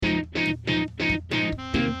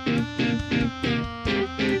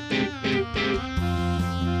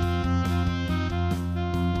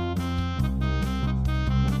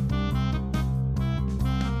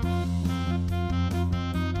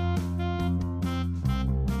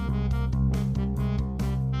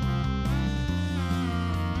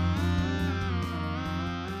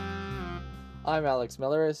I'm Alex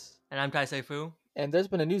Milleris, And I'm Tai Seifu. and there's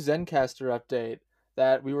been a new Zencaster update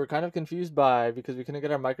that we were kind of confused by because we couldn't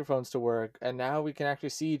get our microphones to work, and now we can actually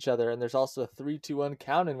see each other, and there's also a 3, 2, 1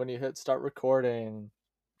 count-in when you hit start recording.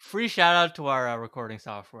 Free shout out to our recording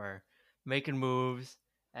software, making moves,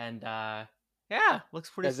 and yeah, looks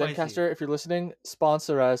pretty Yeah, spicy. Zencaster, if you're listening,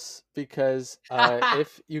 sponsor us because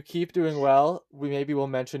if you keep doing well, we maybe will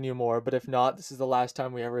mention you more, but if not, this is the last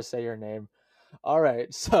time we ever say your name. All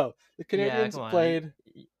right, so the Yeah, Canadians come on. played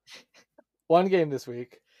one game this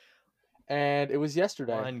week, and it was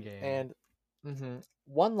yesterday. One game. And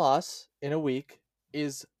one loss in a week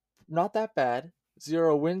is not that bad.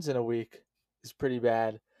 0 wins in a week is pretty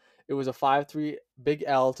bad. It was a 5-3 big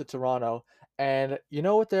L to Toronto, and you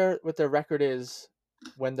know what their record is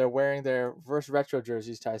when they're wearing their reverse retro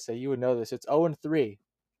jerseys. Ty, say you would know this. It's 0-3.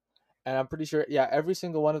 And I'm pretty sure, yeah, every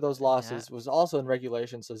single one of those Yeah. losses was also in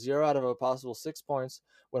regulation. So 0 out of a possible 6 points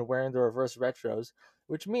when wearing the reverse retros,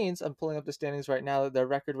 which means I'm pulling up the standings right now that their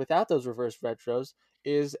record without those reverse retros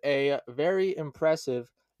is a very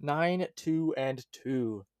impressive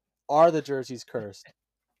 9-2-2. Are the jerseys cursed?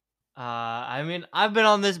 I mean, I've been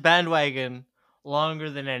on this bandwagon longer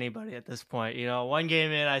than anybody at this point. One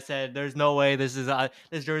game in, I said, "There's no way this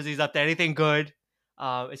jersey's up to anything good."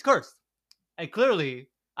 It's cursed, and clearly,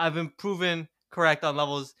 I've been proven correct on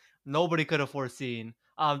levels nobody could have foreseen.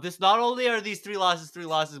 This not only are these three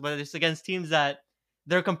losses, but it's against teams that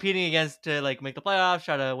they're competing against to like make the playoffs,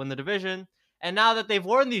 try to win the division. And now that they've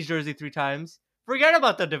worn these jersey 3 times, forget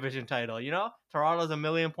about the division title. Toronto's a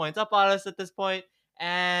million points up on us at this point,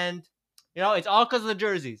 and it's all because of the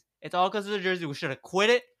jerseys. It's all because of the jersey. We should have quit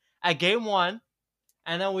it at game one,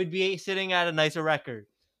 and then we'd be sitting at a nicer record.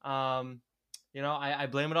 Um, I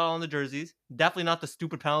blame it all on the jerseys. Definitely not the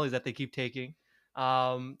stupid penalties that they keep taking.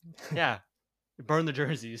 Yeah, burn the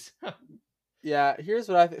jerseys. Yeah, here's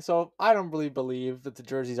what I think. So I don't really believe that the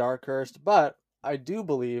jerseys are cursed, but I do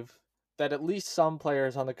believe that at least some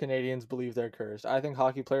players on the Canadians believe they're cursed. I think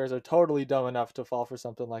hockey players are totally dumb enough to fall for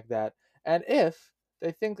something like that. And if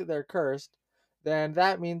they think that they're cursed, then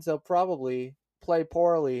that means they'll probably play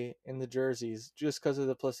poorly in the jerseys just because of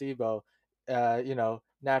the placebo,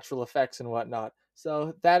 natural effects and whatnot.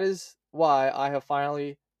 So that is why I have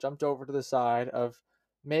finally jumped over to the side of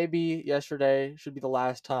maybe yesterday should be the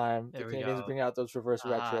last time the There we Canadians go. bring out those reverse Uh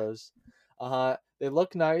retros. They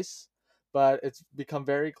look nice, but it's become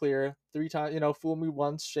very clear 3 times. Fool me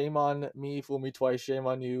once, shame on me. Fool me twice, shame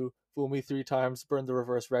on you. Fool me 3 times, burn the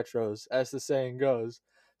reverse retros, as the saying goes.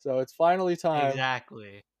 So it's finally time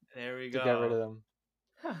exactly. There we to get rid of go.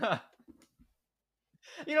 them.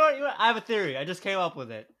 You know what? I have a theory. I just came up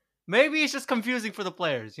with it. Maybe it's just confusing for the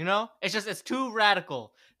players. It's too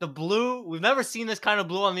radical. The blue, we've never seen this kind of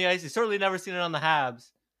blue on the ice. We've certainly never seen it on the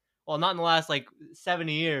Habs. Well, not in the last like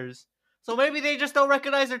 70 years. So maybe they just don't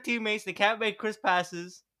recognize their teammates. They can't make crisp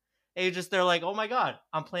passes. They're like, oh my god,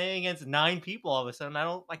 I'm playing against 9 people all of a sudden.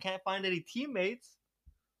 I can't find any teammates.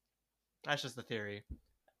 That's just the theory.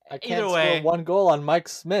 I Either can't score way, 1 goal on Mike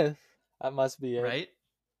Smith. That must be it. right?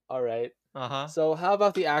 All right. Uh huh. So how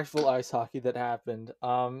about the actual ice hockey that happened?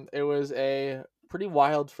 It was a pretty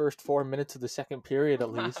wild first 4 minutes of the second period,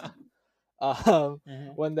 at least. um,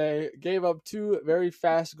 Mhm. when they gave up 2 very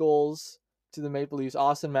fast goals to the Maple Leafs.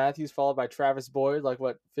 Austin Matthews followed by Travis Boyd,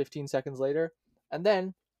 15 seconds later, and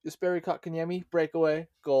then Jesperi Kotkaniemi breakaway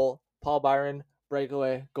goal. Paul Byron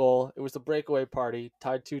breakaway goal. It was the breakaway party,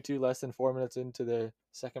 tied 2-2 less than 4 minutes into the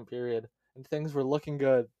second period, and things were looking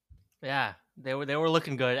good. Yeah, they were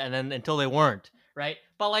looking good, and then until they weren't, right?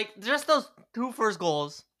 But like just those two first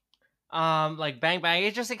goals, like bang bang,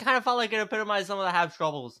 it kind of felt like it epitomized some of the Habs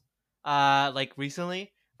troubles, like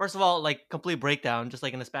recently. First of all, like complete breakdown, just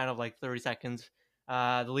like in the span of like 30 seconds.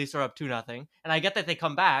 The Leafs are up 2-0, and I get that they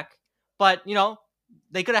come back, but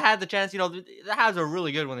they could have had the chance. The Habs are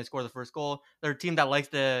really good when they score the first goal. They're a team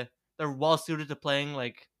that they're well suited to playing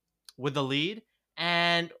like with the lead,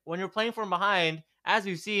 and when you're playing from behind, as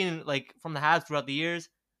we've seen like from the Habs throughout the years,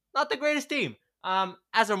 not the greatest team.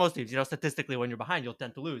 As are most teams. Statistically, when you're behind, you'll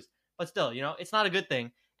tend to lose. But still, it's not a good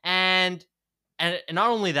thing. And not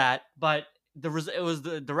only that, but it was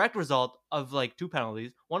the direct result of like 2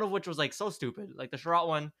 penalties. One of which was like so stupid, like the Sherratt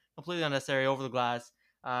one, completely unnecessary over the glass.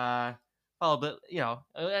 Foul, but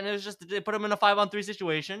and it was just they put him in a 5-on-3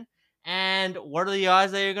 situation. And what are the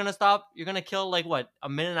odds that you're gonna stop? You're gonna kill like what, a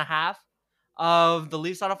minute and a half of the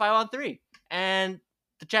Leafs on a 5-on-3, and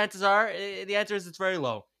the chances are the answer is it's very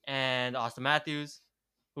low. And Austin Matthews,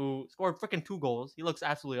 who scored freaking 2 goals, he looks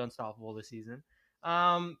absolutely unstoppable this season.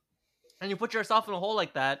 Um, and you put yourself in a hole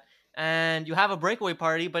like that, and you have a breakaway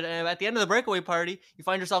party, but at the end of the breakaway party, you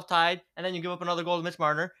find yourself tied, and then you give up another goal to Mitch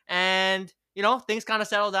Marner, and and things kind of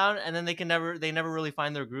settle down, and then they never really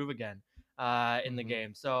find their groove again in the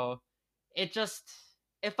game. So it just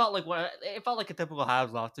it felt like a typical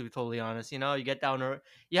Habs loss, to be totally honest. You get down to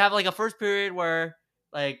you have like a first period where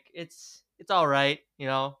like it's all right,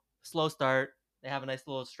 slow start. They have a nice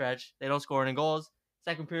little stretch. They don't score any goals.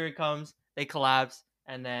 Second period comes, they collapse,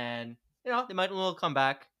 and then they might a little come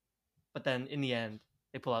back, but then in the end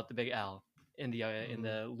they pull out the big L in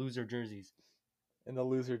the loser jerseys. In the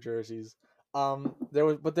loser jerseys. There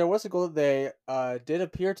was a goal that they did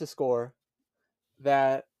appear to score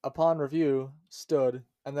that upon review stood,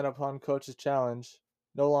 and then upon coach's challenge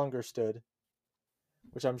no longer stood,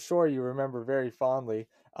 which I'm sure you remember very fondly.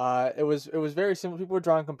 It was very simple. People were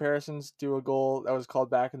drawing comparisons to a goal that was called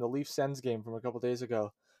back in the Leafs Sens game from a couple days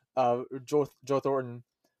ago. Joe Thornton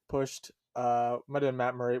pushed might have been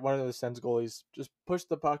Matt Murray, one of the Sens goalies, just pushed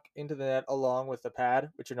the puck into the net along with the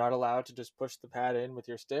pad, which you're not allowed to just push the pad in with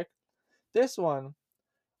your stick. This one,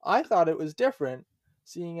 I thought it was different,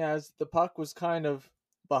 seeing as the puck was kind of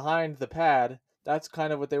behind the pad. That's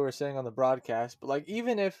kind of what they were saying on the broadcast. But like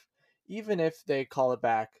even if they call it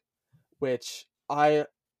back, which I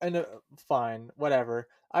and fine, whatever.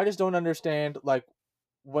 I just don't understand like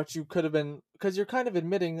what you could have been, because you're kind of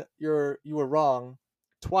admitting you were wrong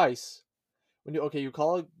twice when you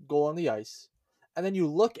call a goal on the ice, and then you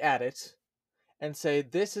look at it and say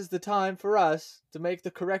this is the time for us to make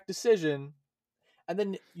the correct decision, and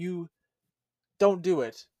then you don't do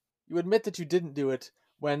it. You admit that you didn't do it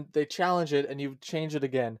when they challenge it and you change it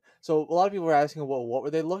again. So a lot of people are asking, well, what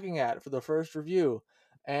were they looking at for the first review?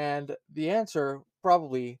 And the answer,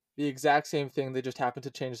 probably the exact same thing. They just happened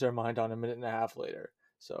to change their mind on a minute and a half later.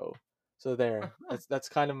 So there. That's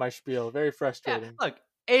kind of my spiel. Very Yeah, frustrating. look,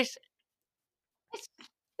 it's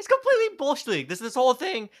it's completely bullshit. This whole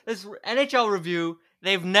thing, this NHL review,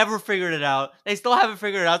 they've never figured it out. They still haven't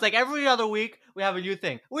figured it out. It's like every other week we have a new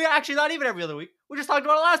thing. We're actually not even every other week. We just talked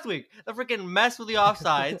about it last week. The freaking mess with the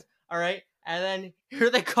offsides. All right, and then here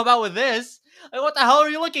they come out with this. Like, what the hell are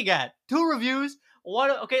you looking at? 2 reviews.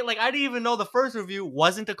 One, okay, like I didn't even know the first review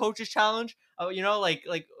wasn't a coach's challenge.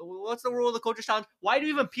 Like what's the rule of the coach's challenge? Why do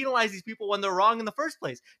you even penalize these people when they're wrong in the first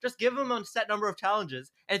place? Just give them a set number of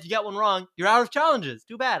challenges, and if you get one wrong, you're out of challenges.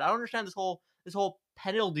 Too bad. I don't understand this whole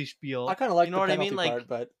penalty I spiel. kind of You like know the what I mean? penalty Like, part,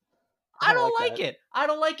 but I I don't don't like like that. it. I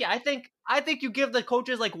don't like it. I think you give the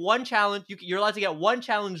coaches like one challenge. You're allowed to get one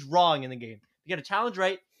challenge wrong in the game. If you get a challenge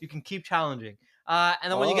right, you can keep challenging.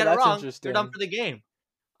 And then when you Oh, get it that's wrong, you're done interesting. for the game.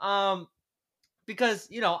 Um, because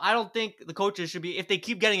I don't think the coaches should be, if they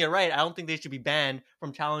keep getting it right, I don't think they should be banned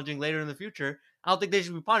from challenging later in the future. I don't think they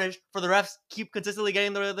should be punished for the refs keep consistently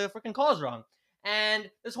getting the freaking calls wrong. And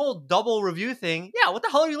this whole double review thing, yeah, what the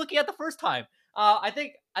hell are you looking at the first time? I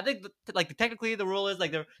think like technically the rule is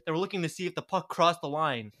like they were looking to see if the puck crossed the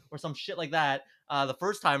line or some shit like that the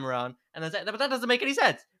first time around, and but that doesn't make any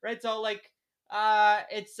sense, right? So like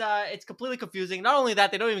it's completely confusing. Not only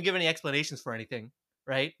that, they don't even give any explanations for anything,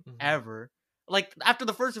 right? Hmm. Ever. Like after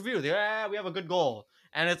the first review, we have a good goal,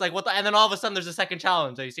 and it's like and then all of a sudden there's a second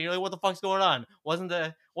challenge. So you see, like, what the fuck's going on? Wasn't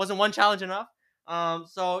one challenge enough?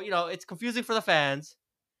 So it's confusing for the fans,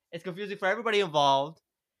 it's confusing for everybody involved,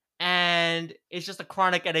 and it's just a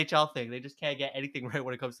chronic NHL thing. They just can't get anything right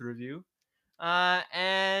when it comes to review.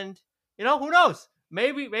 And who knows?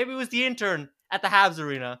 Maybe it was the intern at the Habs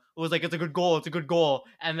arena who was like, it's a good goal,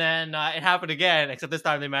 and then it happened again. Except this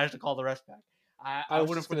time they managed to call the rest back. I I was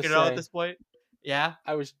wouldn't just gonna freaking know at say. this point. Yeah.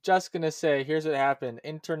 I was just gonna say. Here's what happened.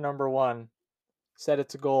 Intern number one said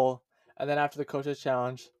it's a goal, and then after the coach's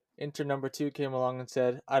challenge, intern number two came along and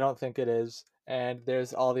said, "I don't think it is," and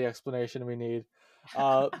there's all the explanation we need.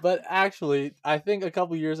 But actually, I think a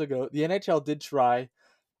couple years ago, the NHL did try.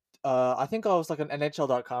 I think I was like on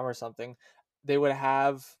NHL.com or something. They would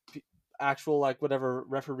have actual like whatever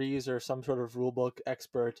referees or some sort of rulebook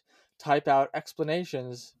expert type out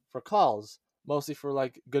explanations for calls, mostly for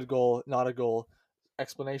like good goal, not a goal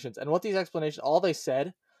explanations. And what these explanations, all they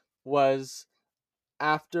said was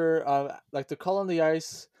after like the call on the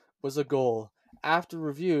ice was a goal. After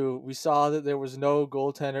review, we saw that there was no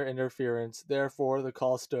goaltender interference, therefore the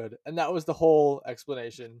call stood. And that was the whole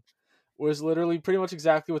explanation. Was literally pretty much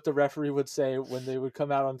exactly what the referee would say when they would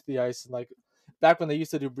come out onto the ice, and like back when they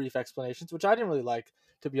used to do brief explanations, which I didn't really like,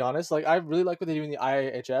 to be honest. Like I really like what they do in the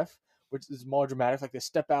IIHF, which is more dramatic. Like they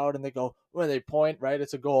step out and they go, when they point, right,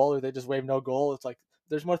 it's a goal, or they just wave no goal. It's like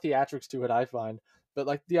there's more theatrics to it, I find. But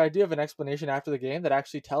like the idea of an explanation after the game that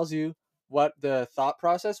actually tells you what the thought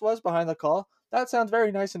process was behind the call, that sounds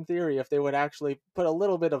very nice in theory if they would actually put a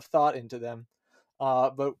little bit of thought into them.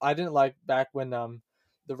 But I didn't like back when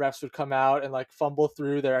the refs would come out and like fumble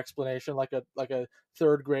through their explanation like a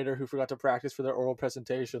third grader who forgot to practice for their oral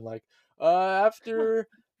presentation. Like, after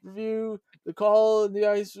review, the call in the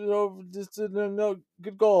ice, just no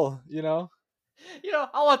good goal.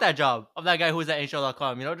 I want that job of that guy who's at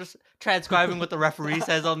NHL.com. Just transcribing what the referee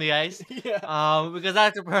says on the ice. Yeah. Because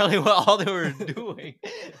that's apparently what all they were doing.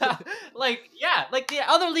 Like the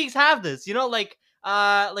other leagues have this. Like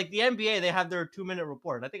the NBA, they have their 2-minute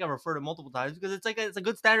report. I think I've referred to multiple times because it's a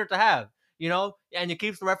good standard to have. And it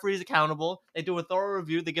keeps the referees accountable. They do a thorough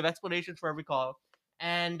review. They give explanations for every call,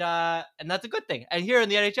 and that's a good thing. And here in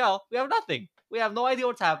the NHL, we have nothing. We have no idea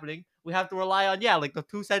what's happening. We have to rely on like the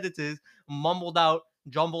two sentences mumbled out,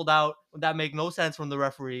 jumbled out, that make no sense from the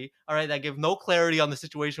referee. All right, that give no clarity on the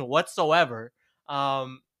situation whatsoever,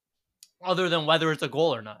 other than whether it's a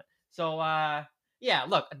goal or not. So, yeah,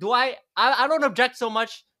 look, I don't object so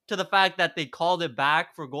much to the fact that they called it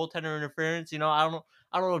back for goaltender interference. I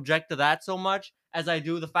don't object to that so much as I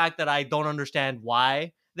do the fact that I don't understand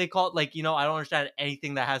why they called. I don't understand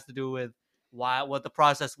anything that has to do with what the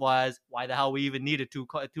process was, why the hell we even needed two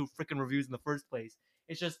freaking reviews in the first place.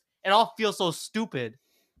 It's just it all feels so stupid,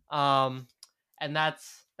 and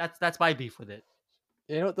that's my beef with it.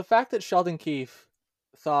 The fact that Sheldon Keefe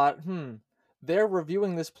thought, they're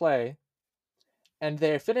reviewing this play, and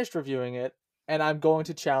they finished reviewing it, and I'm going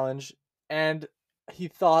to challenge, and he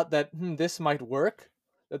thought that this might work,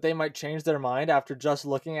 that they might change their mind after just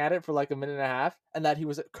looking at it for like a minute and a half, and that he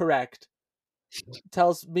was correct,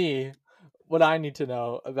 tells me what I need to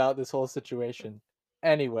know about this whole situation.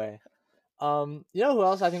 Anyway, who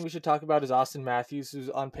else I think we should talk about is Austin Matthews, who's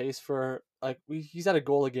on pace for he's at a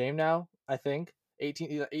goal a game now. I think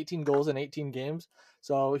 18 goals in 18 games,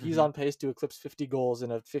 so he's on pace to eclipse 50 goals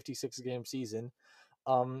in a 56 game season.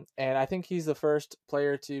 And I think he's the first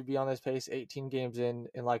player to be on this pace 18 games in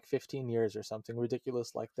like 15 years or something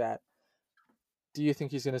ridiculous like that. Do you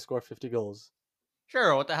think he's going to score 50 goals?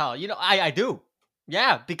 Sure, what the hell? I do.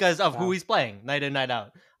 Yeah, because of who he's playing night in, night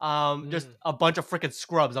out. Just a bunch of freaking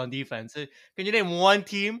scrubs on defense. Can you name one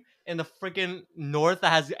team in the freaking North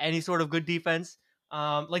that has any sort of good defense?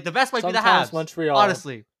 Like the best might be the Habs, Montreal.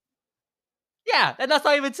 Honestly. Yeah, and that's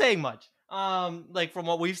not even saying much. Like from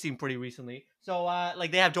what we've seen pretty recently. So,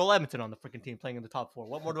 like they have Joel Edmonton on the freaking team playing in the top 4.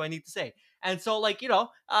 What more do I need to say? And so,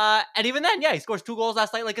 and even then, yeah, he scores 2 goals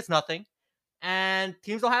last night like it's nothing. And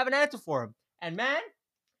teams don't have an answer for him. And man,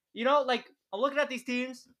 I'm looking at these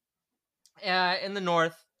teams in the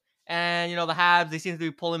North, and the Habs, they seem to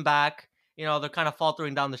be pulling back. They're kind of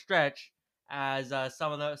faltering down the stretch, as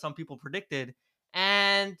some people predicted.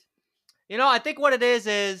 And I think what it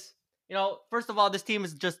is first of all, this team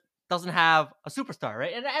just doesn't have a superstar,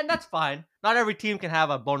 right? And that's fine. Not every team can have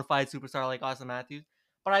a bona fide superstar like Austin Matthews.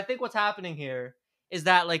 But I think what's happening here is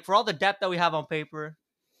that for all the depth that we have on paper,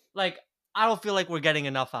 I don't feel like we're getting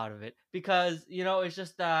enough out of it because it's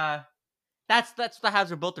just that's what the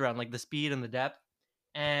Habs are built around, like the speed and the depth.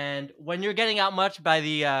 And when you're getting out much by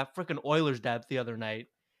the freaking Oilers depth the other night,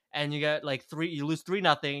 and you get you lose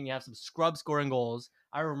 3-0, and you have some scrub scoring goals.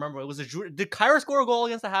 I remember did Kyrou score a goal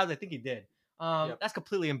against the Habs? I think he did. Yep. That's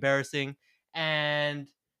completely embarrassing, and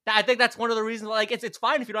I think that's one of the reasons. It's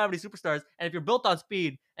fine if you don't have any superstars, and if you're built on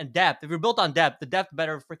speed and depth. If you're built on depth, the depth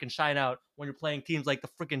better freaking shine out when you're playing teams like the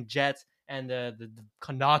freaking Jets and the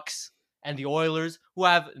Canucks and the Oilers who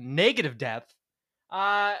have negative depth.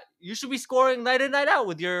 You should be scoring night in, night out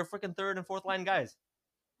with your freaking third and fourth line guys.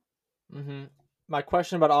 Mm-hmm. My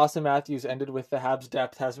question about Austin Matthews ended with the Habs'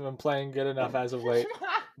 depth hasn't been playing good enough as of late.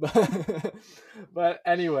 But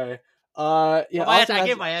anyway, yeah. I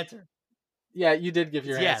gave my answer. Yeah, you did give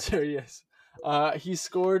your answer. Yes. He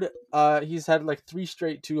scored. He's had 3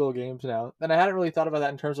 straight 2-goal games now, and I hadn't really thought about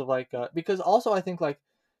that in terms of because also I think it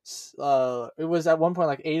was at one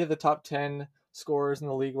point 8 of the top 10 scorers in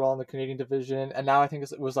the league were all in the Canadian division, and now I think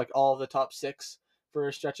it was all of the top 6 for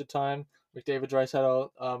a stretch of time. McDavid,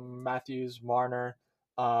 Draisaitl, Matthews, Marner,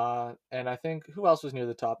 and I think who else was near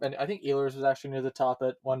the top? And I think Ehlers was actually near the top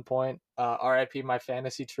at one point. RIP my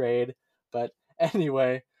fantasy trade, but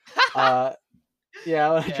anyway,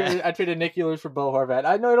 yeah, I traded Nick Ehlers for Bo Horvat.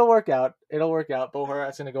 I know it'll work out. Bo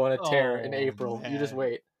Horvat's gonna go on a tear in April. Man. You just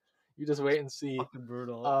wait and see. Fucking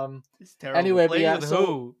brutal. It's terrible. Anyway, playing with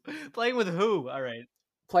who? Playing with who? All right.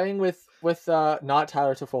 Playing with not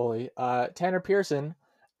Tyler Toffoli, Tanner Pearson.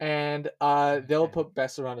 And they'll put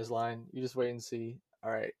Besser on his line. You just wait and see. All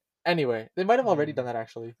right. Anyway, they might have already done that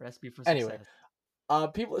actually. Recipe for success. Anyway,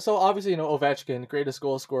 people. So obviously, Ovechkin, greatest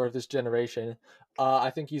goal scorer of this generation. I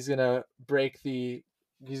think he's gonna break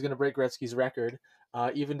Gretzky's record,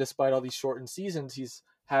 even despite all these shortened seasons he's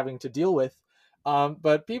having to deal with.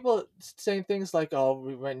 But people saying things like, "Oh,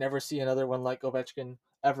 we might never see another one like Ovechkin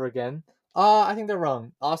ever again." I think they're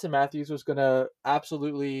wrong. Austin Matthews was gonna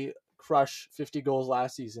absolutely crush 50 goals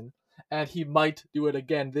last season, and he might do it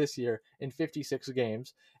again this year in 56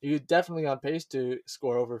 games. He's definitely on pace to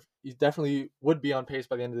score over. He definitely would be on pace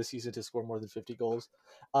by the end of the season to score more than 50 goals.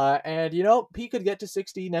 And he could get to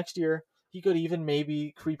 60 next year. He could even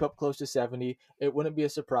maybe creep up close to 70. It wouldn't be a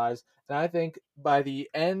surprise. And I think by the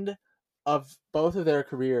end of both of their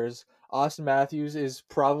careers, Austin Matthews is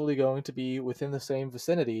probably going to be within the same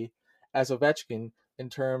vicinity as Ovechkin in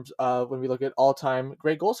terms of when we look at all-time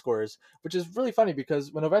great goal scorers, which is really funny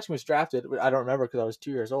because when Ovechkin was drafted, I don't remember because I was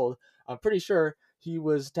 2 years old. I'm pretty sure he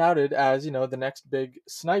was touted as the next big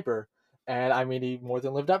sniper, and I mean he more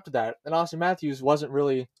than lived up to that. And Austin Matthews wasn't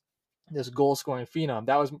really this goal scoring phenom.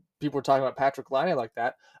 That was people were talking about Patrick Laine like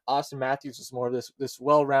that. Austin Matthews was more of this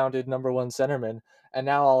well rounded number one centerman, and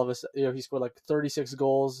now all of us he scored like 36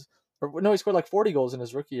 goals, or no, he scored like 40 goals in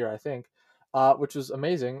his rookie year, I think, which was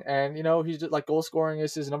amazing. And he's just like goal scoring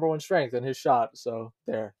is his number one strength and his shot. So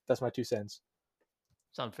that's my 2 cents.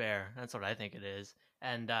 It's unfair. That's what I think it is.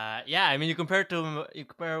 And yeah, I mean, you compare it to him. You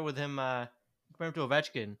compare it with him. Compare him to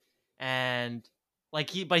Ovechkin, and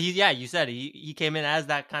yeah, you said he came in as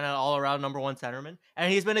that kind of all around number one centerman,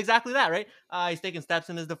 and he's been exactly that, right? He's taken steps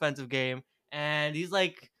in his defensive game, and he's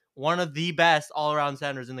like one of the best all around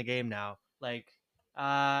centers in the game now.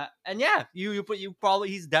 And yeah, you probably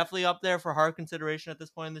he's definitely up there for hard consideration at this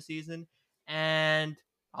point in the season, and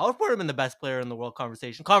I would put him in the best player in the world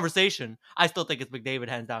conversation. I still think it's McDavid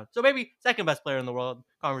hands down. So maybe second best player in the world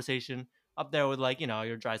conversation, up there with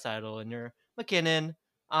your Draisaitl and your McKinnon.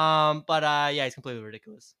 But yeah, he's completely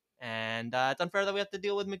ridiculous, and it's unfair that we have to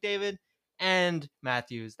deal with McDavid and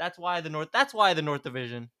Matthews. That's why the North. That's why the North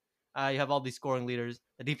Division. You have all these scoring leaders.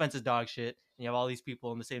 The defense is dog shit, and you have all these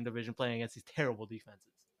people in the same division playing against these terrible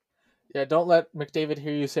defenses. Yeah, don't let McDavid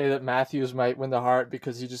hear you say that Matthews might win the Hart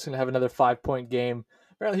because he's just gonna have another 5 point game.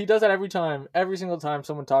 Apparently, he does that every time. Every single time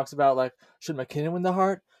someone talks about like, should McKinnon win the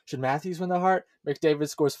Hart? Should Matthews win the Hart? McDavid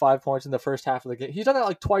scores 5 points in the first half of the game. He's done that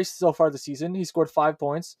like twice so far this season. He scored 5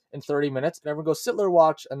 points in 30 minutes, and everyone goes Sittler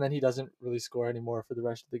watch, and then he doesn't really score anymore for the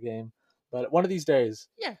rest of the game. But one of these days,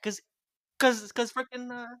 Yeah, because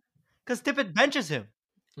freaking because Tippett benches him.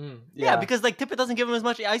 Yeah, yeah, because like Tippett doesn't give him as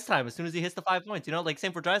much ice time as soon as he hits the 5 points. Like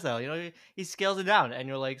same for Drysdale. He scales it down, and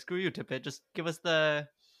you're like, screw you, Tippett. Just give us the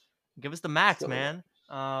max, Sittler watch. man.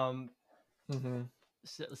 Mm-hmm.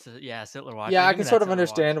 Yeah, Sittler watch. Yeah, Yeah, I give can me that sort of Sittler watch.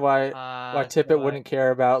 understand why Tippett But wouldn't care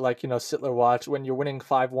about like Sittler watch when you're winning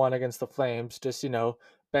 5-1 against the Flames. Just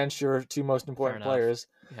bench your two most fair important enough. players.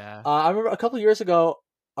 Yeah. I remember a couple years ago,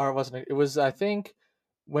 or wasn't it? It was I think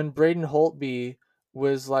when Braden Holtby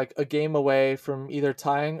was like a game away from either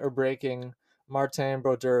tying or breaking Martin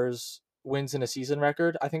Brodeur's wins in a season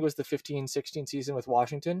record. I think it was the 15-16 season with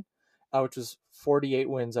Washington, which was 48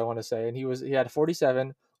 wins, I want to say, and he had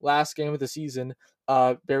 47 last game of the season.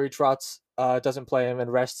 Barry Trotz doesn't play him and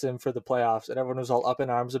rests him for the playoffs, and everyone was all up in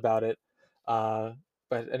arms about it. Braden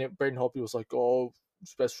Holtby was like, "Oh,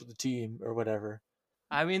 it's best for the team" or whatever.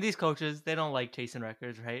 I mean, these coaches, they don't like chasing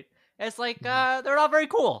records, right? It's like Mhm. they're not very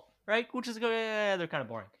cool, right? Coaches go, yeah, they're kind of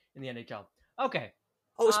boring in the NHL. Okay.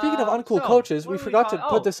 Oh, speaking of uncool So coaches, what do we talk?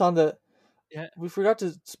 Oh, yeah. we forgot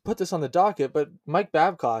to put this on the docket, but Mike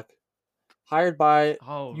Babcock, hired by Oh, right.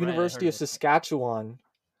 I heard University of about that. Saskatchewan.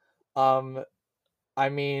 Um, I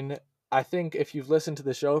mean, I think if you've listened to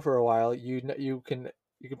the show for a while, you can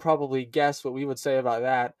probably guess what we would say about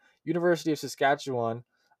that. University of Saskatchewan.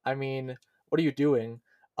 I mean, what are you doing?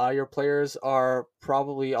 Your players are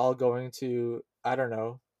probably all going to, I don't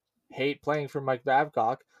know, hate playing for Mike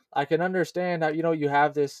Babcock. I can understand how you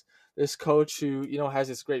have this coach who has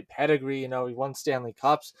this great pedigree. He won Stanley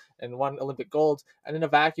Cups and won Olympic golds, and in a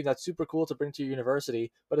vacuum that's super cool to bring to your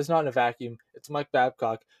university. But it's not in a vacuum. It's Mike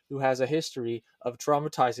Babcock who has a history of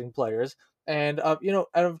traumatizing players and of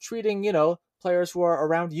treating players who are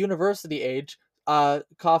around university age,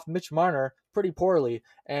 cough Mitch Marner pretty poorly.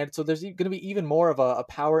 And so there's going to be even more of a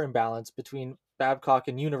power imbalance between Babcock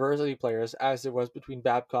and university players as there was between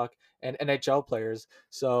Babcock and NHL players.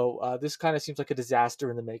 So this kind of seems like a disaster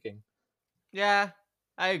in the making. Yeah,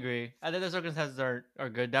 I agree. I think the circumstances are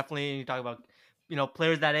good. Definitely, you talk about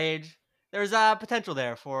players that age. There's potential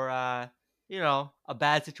there for a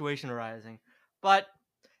bad situation arising, but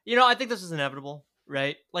I think this is inevitable,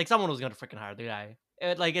 right? Like someone was gonna freaking hire the guy.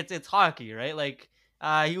 It's hockey, right? Like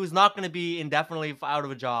he was not gonna be indefinitely out of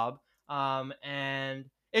a job. And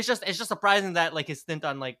it's just surprising that like his stint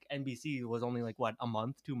on like NBC was only like what, a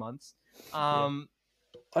month, 2 months. Yeah, Um,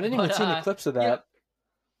 I didn't even but see any clips of you know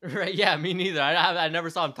that. right? Yeah, me neither. I never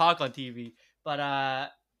saw him talk on TV. But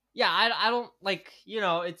yeah, I don't like,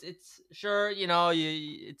 it's sure,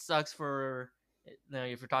 it sucks for,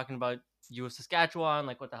 if you're talking about you of Saskatchewan,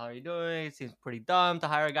 like what the hell are you doing? It seems pretty dumb to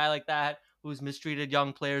hire a guy like that who's mistreated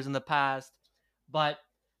young players in the past. But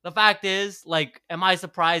the fact is, like, am I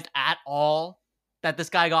surprised at all that this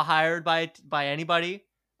guy got hired by anybody?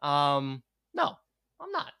 No,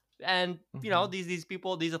 I'm not. And Mhm. these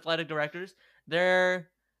people, these athletic directors,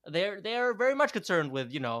 they're they're very much concerned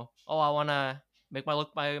with, oh, I want to make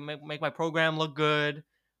my program look good.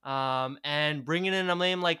 And bringing in a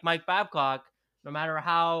name like Mike Babcock, no matter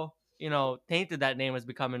how tainted that name has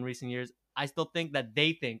become in recent years, I still think that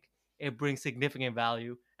they think it brings significant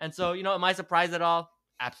value. And so, am I surprised at all?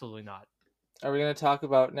 Absolutely not. Are we going to talk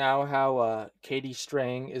about now how Katie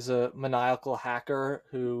Strang is a maniacal hacker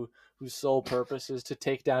whose sole purpose is to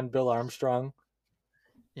take down Bill Armstrong?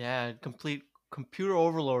 Yeah, complete computer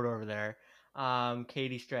overload over there.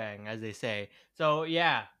 Katie Strang, as they say. So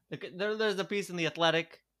yeah, there's a piece in the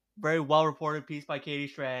Athletic, very well reported piece by Katie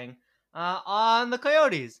Strang, on the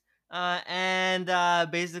Coyotes, and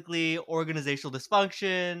basically organizational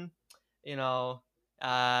dysfunction. You know,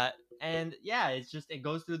 uh, and yeah, it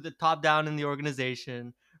goes through the top down in the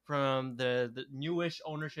organization, from the newish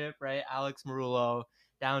ownership, right, Alex Marullo,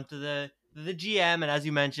 down to the GM, and as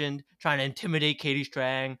you mentioned, trying to intimidate Katie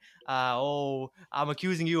Strang. Oh, I'm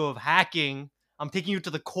accusing you of hacking. I'm taking you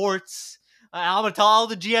to the courts. I'm gonna tell all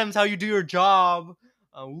the GMs how you do your job.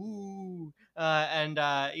 And and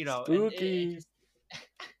it Spooky. just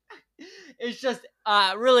it's just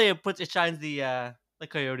really it shines the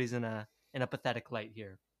Coyotes in a pathetic light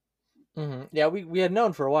here. Yeah, we had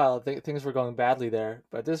known for a while that things were going badly there,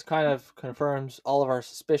 but this kind of confirms all of our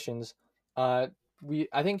suspicions. Uh,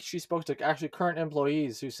 I think she spoke to actually current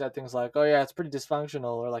employees who said things like, "Oh yeah, it's pretty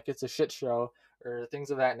dysfunctional," or like it's a shit show, or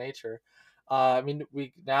things of that nature. I mean,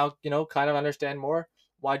 we now kind of understand more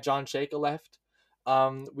why John Shaka left.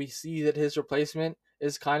 We see that his replacement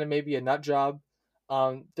is kind of maybe a nut job.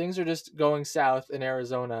 Things are just going south in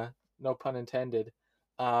Arizona, no pun intended.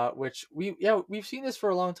 Which we've seen this for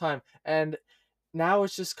a long time, and now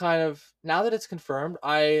it's just kind of, now that it's confirmed,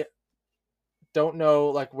 I don't know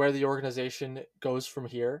like where the organization goes from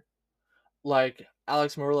here. Like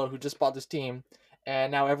Alex Murillo, who just bought this team,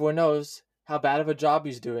 and now everyone knows how bad of a job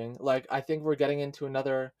he's doing. Like I think we're getting into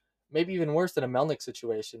another, maybe even worse than a Melnick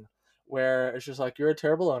situation, where it's just like, you're a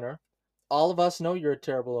terrible owner. All of us know you're a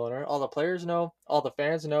terrible owner. All the players know. All the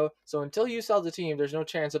fans know. So until you sell the team, there's no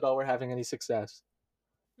chance about we're having any success.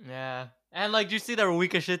 Yeah, and like, do you see their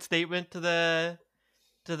weak as shit statement after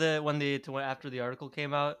the article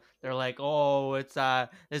came out? They're like, oh, it's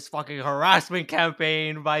this fucking harassment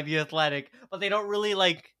campaign by the Athletic, but they don't really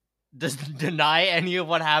like just deny any of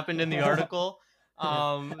what happened in the article.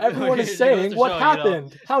 Everyone is It goes saying, to what show,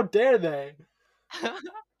 happened? How dare they?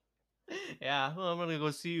 yeah, well, I'm gonna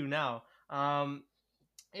go see you now.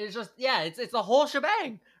 It's just, yeah, it's the whole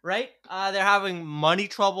shebang, right? They're having money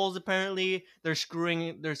troubles. Apparently, they're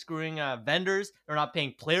screwing vendors. They're not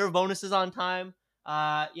paying player bonuses on time.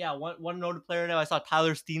 Yeah, one noted player now, I saw,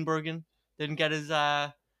 Tyler Steenbergen, didn't get his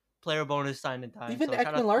player bonus signed in time. Even So shout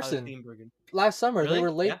out Ekman to Tyler Larson. Steenbergen. Last summer, they Really? were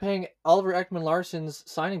Yeah. late paying Oliver Ekman Larson's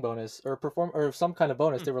signing bonus or some kind of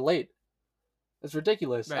bonus. Hmm. They were late. It's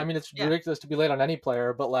ridiculous. I Right. mean, it's Yeah. ridiculous to be late on any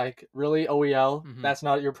player, but like, really, OEL, Hmm. that's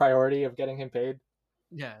not your priority of getting him paid.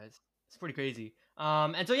 Yeah, it's pretty crazy.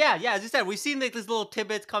 And so yeah, as you said, we've seen like these little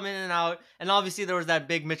tidbits come in and out, and obviously there was that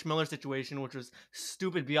big Mitch Miller situation, which was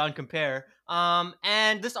stupid beyond compare.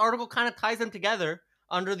 And this article kind of ties them together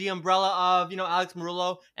under the umbrella of Alex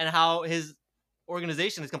Marullo and how his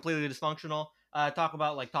organization is completely dysfunctional. Talk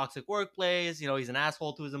about like toxic workplace. He's an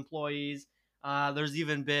asshole to his employees. There's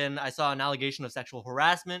even been, I saw, an allegation of sexual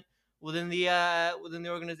harassment within the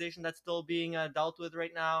organization that's still being dealt with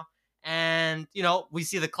right now. And we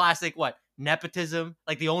see the classic, what, nepotism,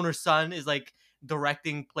 like the owner's son is like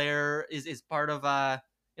directing player is part of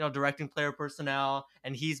directing player personnel,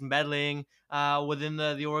 and he's meddling within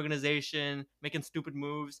the organization, making stupid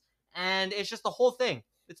moves. And it's just the whole thing.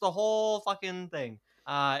 It's the whole fucking thing.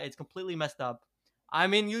 It's completely messed up. I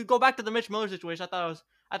mean, you go back to the Mitch Miller situation.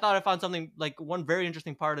 I thought I found something, like, one very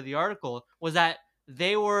interesting part of the article was that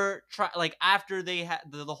they were like, after they had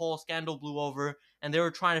the whole scandal blew over, and they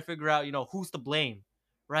were trying to figure out, who's to blame,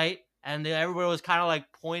 right? And everybody was kind of like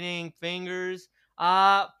pointing fingers.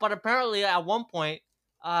 But apparently at one point,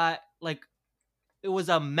 like, it was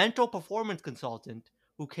a mental performance consultant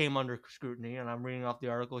who came under scrutiny, and I'm reading off the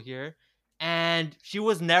article here, and she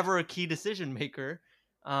was never a key decision maker,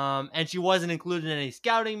 and she wasn't included in any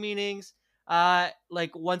scouting meetings.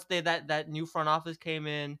 Like, once that new front office came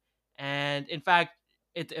in, and in fact,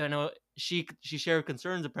 she shared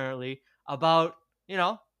concerns apparently about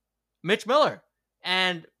Mitch Miller,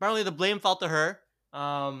 and apparently the blame fell to her.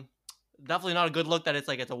 Um, Definitely not a good look that it's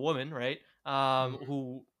a woman, right?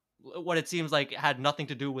 Who what it seems like had nothing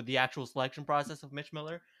to do with the actual selection process of Mitch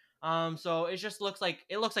Miller. So it looks like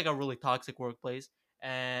a really toxic workplace,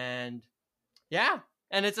 and yeah,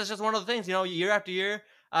 and it's just one of the things, year after year.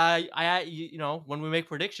 When we make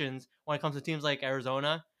predictions when it comes to teams like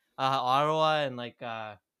Arizona, Ottawa, and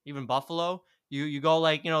even Buffalo, you go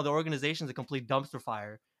the organization's a complete dumpster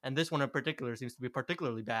fire, and this one in particular seems to be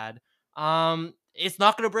particularly bad. It's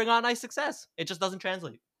not going to bring on nice success. It just doesn't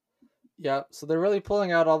translate. Yeah, so they're really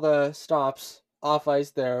pulling out all the stops off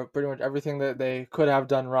ice there, pretty much everything that they could have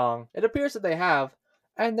done wrong. It appears that they have.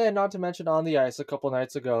 And then, not to mention on the ice a couple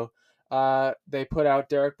nights ago, they put out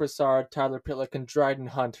Derek Brassard, Tyler Pitlick, and Dryden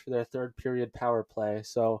Hunt for their third period power play.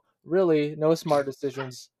 So, really, no smart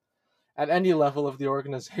decisions at any level of the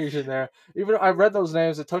organization there. Even I read those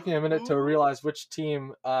names, it took me a minute to realize which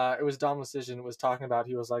team it was Dom Decision was talking about.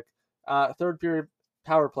 He was like, third period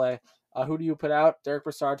power play. Who do you put out? Derek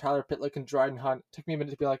Brassard, Tyler Pitlick, and Dryden Hunt. Took me a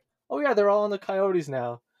minute to be like, oh yeah, they're all on the Coyotes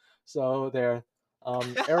now. So there.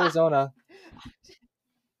 Arizona.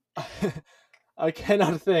 I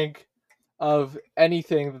cannot think of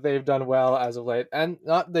anything that they've done well as of late, and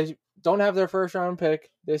not they don't have their first round pick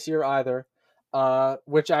this year either,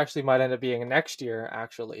 which actually might end up being next year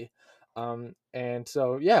actually. And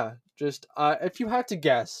so yeah, just if you had to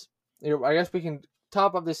guess, I guess we can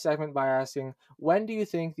top up this segment by asking, when do you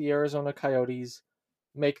think the Arizona Coyotes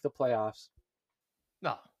make the playoffs?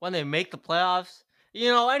 No, when they make the playoffs,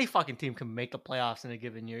 any fucking team can make the playoffs in a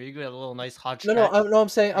given year. You get a little nice hot No, no, stretch, no.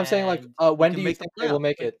 I'm saying like, and you when do can you make the think they will playoffs.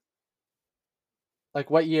 make Like, it? Like,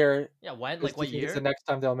 what year yeah, when? do Like you what think is the year? next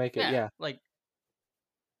time they'll make it? Yeah, Yeah. like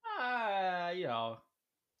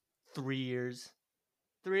 3 years.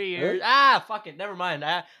 3 years. Really? Fuck it. Never mind.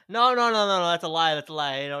 No, no, no, no, no. That's a lie. That's a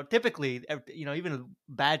lie. Typically, even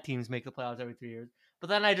bad teams make the playoffs every 3 years. But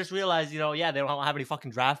then I just realized, yeah, they don't have any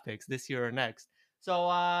fucking draft picks this year or next. So,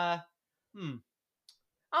 hmm,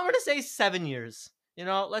 I'm gonna say 7 years.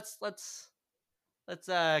 Let's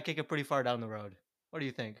kick it pretty far down the road. What do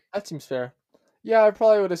you think? That seems fair. Yeah, I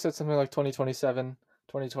probably would have said something like 2027,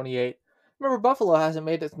 2028. Remember, Buffalo hasn't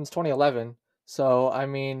made it since 2011. So, I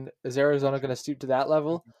mean, is Arizona going to stoop to that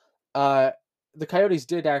level? Uh, the Coyotes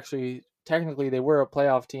did actually, technically, they were a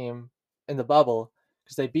playoff team in the bubble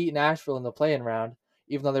because they beat Nashville in the play-in round,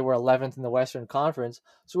 even though they were 11th in the Western Conference.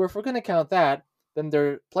 So, if we're going to count that, then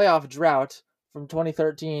their playoff drought from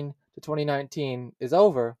 2013 to 2019 is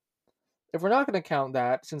over. If we're not going to count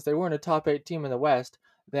that, since they weren't a top 8 team in the West,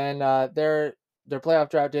 then their playoff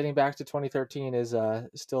drought dating back to 2013 is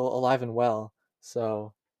still alive and well.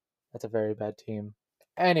 So that's a very bad team.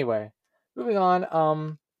 Anyway, moving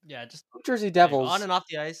on. Yeah, just New Jersey there you go. On Devils. and off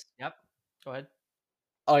the ice. Yep. Go ahead.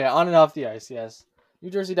 Oh yeah, on and off the ice. Yes, New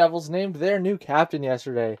Jersey Devils named their new captain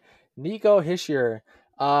yesterday, Nico Hischier.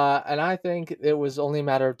 And I think it was only a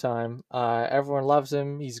matter of time. Everyone loves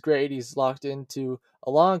him. He's great. He's locked into a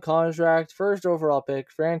long contract, first overall pick,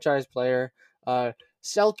 franchise player,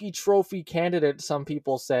 Selke Trophy candidate, some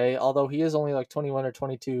people say, although he is only like 21 or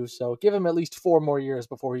 22. So give him at least 4 more years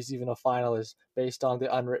before he's even a finalist based on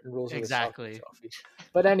the unwritten rules of the Selke Exactly. Trophy.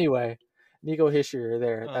 But anyway, Nico Hischier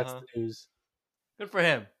there. Uh That's huh. the news. Good for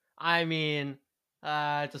him. I mean,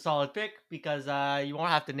 it's a solid pick because you won't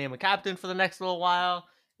have to name a captain for the next little while,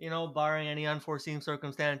 barring any unforeseen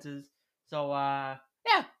circumstances. So,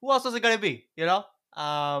 yeah, who else is it going to be,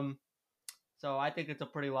 Um, so I think it's a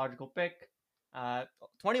pretty logical pick.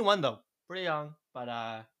 21 though, pretty young, but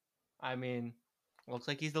I mean, looks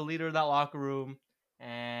like he's the leader of that locker room,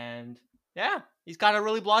 and yeah, he's kind of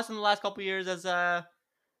really blossomed the last couple years as the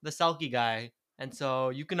Selkie guy, and so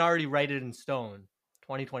you can already write it in stone.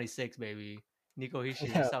 2026, baby. Nico Hischier,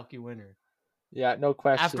 the Yeah, Selkie winner. yeah, no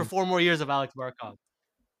After question. 4 more years of Alex Barkov.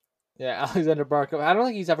 Yeah, Alexander Barkov. I don't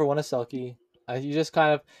think he's ever won a Selkie. He just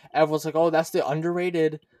kind of everyone's like, oh, that's the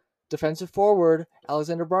underrated defensive forward,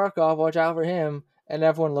 Alexander Barkov. Watch out for him. And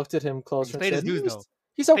everyone looked at him He's closer and paid his said, dues though.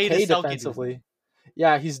 He's Paid okay his Selkie dues. defensively.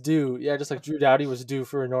 Yeah, he's due. Yeah, just like Drew Doughty was due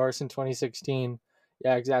for a Norris in 2016.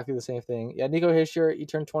 Yeah, exactly the same thing. Yeah, Nico Hischier, he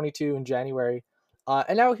turned 22 in January.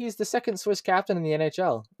 And now he's the second Swiss captain in the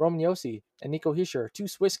NHL. Roman Yossi and Nico Hischier, two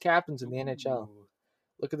Swiss captains in the NHL. Ooh,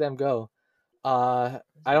 Look at them go. that's I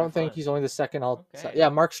pretty don't think fun. he's only the second. Okay. Yeah,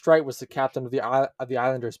 Mark Streit was the captain of the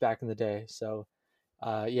Islanders back in the day. So,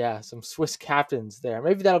 yeah, some Swiss captains there.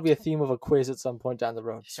 Maybe that'll be a theme of a quiz at some point down the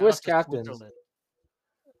road. Shout Swiss out to captains. Switzerland.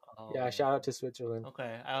 Yeah, Oh, shout out to Switzerland.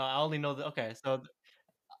 okay. I only know the okay. So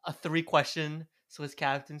a 3-question Swiss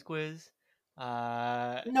captains quiz.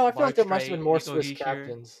 No, I feel like there must have been Bartre, more Nico Swiss Hischier.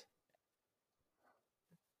 captains.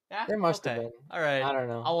 Yeah. There must have Okay. been. All right. I don't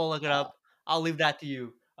know. I will look it up. I'll leave that to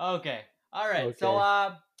you. Okay. All right. So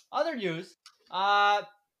Okay. other news.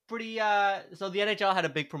 Pretty so the NHL had a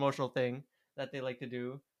big promotional thing that they like to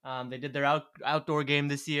do. They did their outdoor game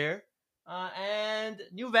this year. And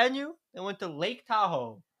new venue. They went to Lake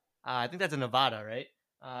Tahoe. I think that's in Nevada, right?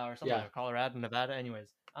 Or something Yeah. like Colorado, Nevada.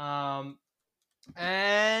 Anyways.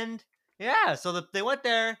 And yeah, so they went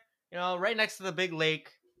there, right next to the big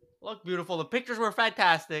lake. Looked beautiful. The pictures were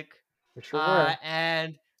fantastic. For sure were.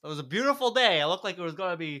 And it was a beautiful day. It looked like it was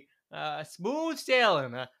going to be smooth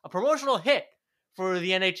sailing, a promotional hit for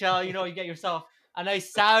the NHL. You get yourself a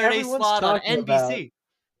nice Saturday Everyone's slot on talking about. NBC.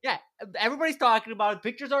 Yeah, everybody's talking about it.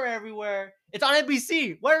 Pictures are everywhere. It's on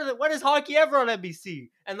NBC. When is hockey ever on NBC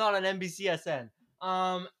and not on NBCSN?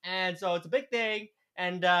 And so it's a big thing.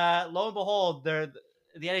 And lo and behold, the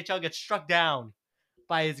NHL gets struck down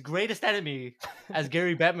by its greatest enemy, as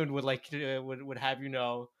Gary Bettman would have you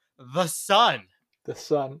know, the sun. The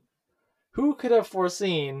sun. Who could have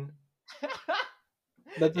foreseen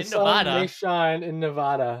that the In sun may Nevada. shine in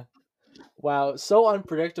Nevada? Wow, so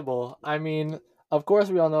unpredictable. I mean, of course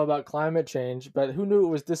we all know about climate change, but who knew it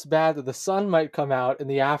was this bad that the sun might come out in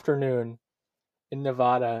the afternoon in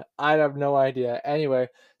Nevada? I have no idea. Anyway,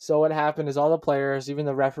 so what happened is all the players, even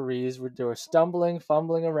the referees, they were stumbling,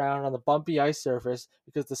 fumbling around on the bumpy ice surface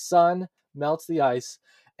because the sun melts the ice,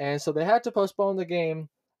 and so they had to postpone the game.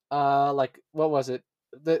 Like what was it?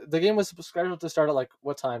 The game was scheduled to start at like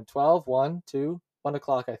what time? 12, 1, 2, 1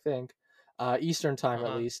 o'clock, I think, Eastern time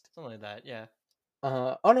at least. Something like that. Yeah.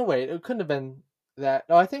 Oh no, wait, it couldn't have been that.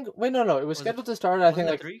 No, I think wait, no, it was Was it? scheduled to start. I Wasn't think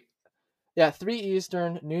that like 3? yeah, 3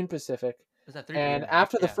 Eastern, noon Pacific. Was that 3 And p.m.?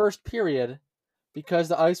 after the Yeah. first period, because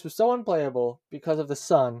the ice was so unplayable because of the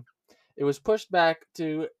sun, it was pushed back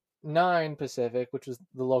to 9 Pacific, which was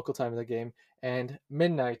the local time of the game, and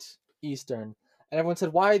midnight Eastern. And everyone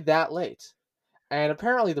said, why that late? And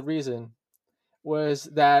apparently the reason was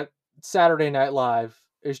that Saturday Night Live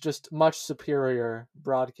is just much superior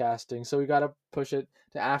broadcasting. So we got to push it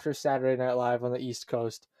to after Saturday Night Live on the East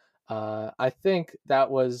Coast. I think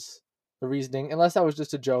that was the reasoning, unless that was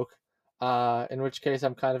just a joke. In which case,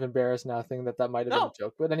 I'm kind of embarrassed now thinking that might have been No. a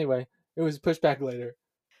joke. But anyway, it was pushed back later.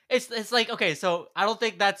 It's like, okay, so I don't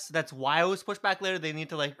think that's why it was pushed back later. They need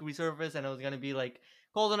to like resurface, and it was gonna be like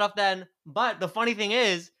cold enough then. But the funny thing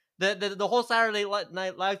is, the whole Saturday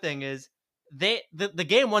Night Live thing is the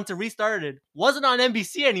game, once it restarted, wasn't on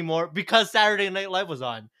NBC anymore because Saturday Night Live was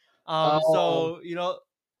on. Oh, So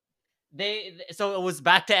so it was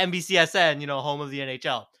back to NBCSN, home of the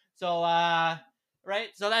NHL. So right,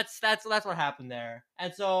 so that's what happened there.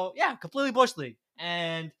 And so yeah, completely bush league.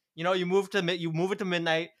 And you move it to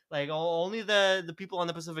midnight. Like only the people on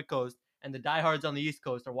the Pacific Coast and the diehards on the East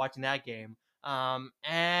Coast are watching that game.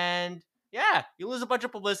 And yeah, you lose a bunch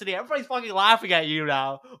of publicity. Everybody's fucking laughing at you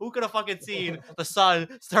now. Who could have fucking seen the sun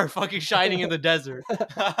start fucking shining in the desert?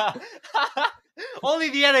 Only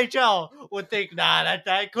the NHL would think, nah,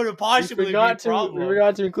 that couldn't possibly be a we problem.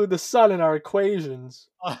 forgot to include the sun in our equations.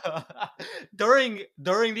 during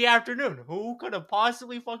the afternoon, who could have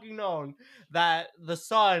possibly fucking known that the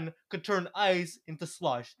sun could turn ice into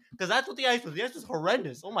slush? Because that's what the ice was. The ice was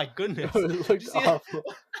horrendous. Oh my goodness, It looked awful.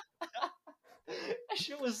 that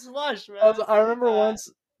shit was slush, man. I remember once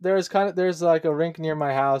there's like a rink near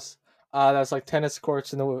my house that's like tennis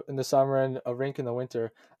courts in the summer and a rink in the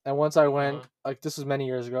winter. And once I went, like this was many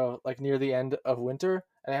years ago, like near the end of winter,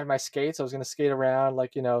 and I had my skates. I was gonna skate around,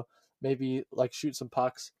 like maybe like shoot some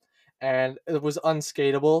pucks, and it was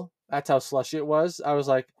unskateable. That's how slushy it was. I was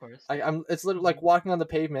like, Of course. it's literally like walking on the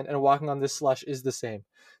pavement and walking on this slush is the same.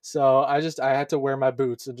 So I had to wear my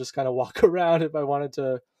boots and just kind of walk around if I wanted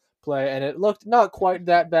to play, and it looked not quite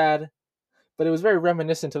that bad, but it was very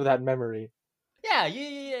reminiscent of that memory. Yeah.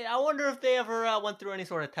 I wonder if they ever went through any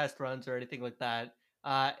sort of test runs or anything like that.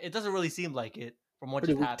 It doesn't really seem like it from what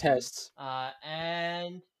Pretty just weak happened. tests.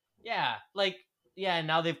 And yeah, and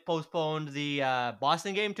now they've postponed the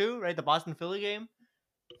Boston game too, right? The Boston Philly game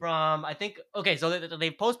from, I think. Okay, so they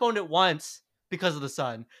postponed it once because of the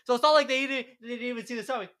sun. So it's not like they didn't even see the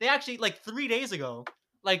sun. They actually, like 3 days ago,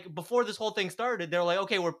 like before this whole thing started, they're like,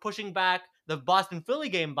 okay, we're pushing back the Boston Philly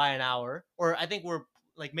game by an hour, or I think we're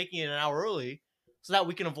like making it an hour early so that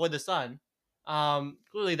we can avoid the sun.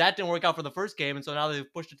 Clearly that didn't work out for the first game, and so now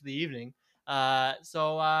they've pushed it to the evening. It's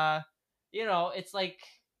like,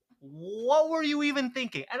 what were you even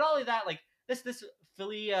thinking? And not only that, like this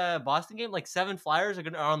Philly Boston game, like 7 Flyers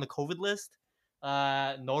are on the COVID list.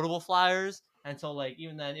 Notable Flyers. And so like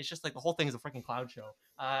even then, it's just like the whole thing is a freaking clown show.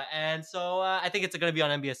 And so I think it's gonna be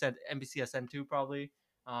on NBCSN too probably,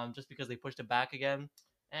 just because they pushed it back again.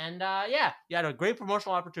 And yeah, you had a great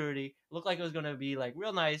promotional opportunity. It looked like it was gonna be like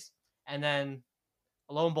real nice, and then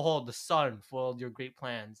lo and behold, the sun foiled your great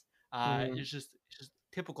plans. Mm. It's just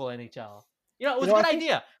typical NHL. You know, it You was a know, I good think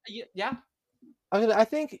idea. Yeah. I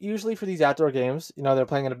think usually for these outdoor games, they're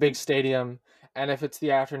playing in a big stadium, and if it's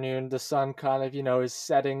the afternoon, the sun kind of, is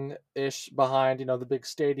setting ish behind, the big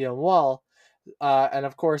stadium wall. And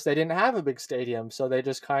of course, they didn't have a big stadium, so they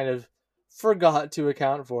just kind of forgot to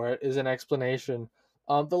account for it. Is an explanation.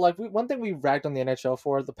 But like one thing we ragged on the NHL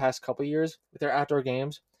for the past couple years with their outdoor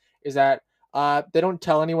games is that they don't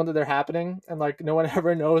tell anyone that they're happening, and like no one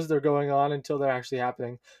ever knows they're going on until they're actually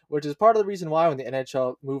happening. Which is part of the reason why when the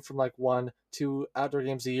NHL moved from like 1, 2 outdoor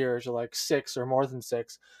games a year to like 6 or more than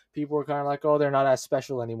 6, people were kind of like, oh, they're not as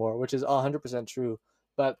special anymore, which is 100% true.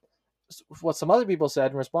 But what some other people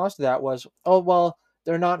said in response to that was, oh, well,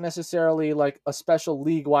 they're not necessarily like a special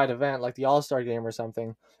league wide event like the All Star game or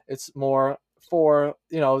something. It's more for,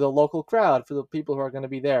 the local crowd, for the people who are going to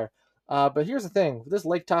be there. But here's the thing, this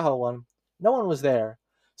Lake Tahoe one, no one was there.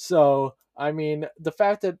 So, I mean, the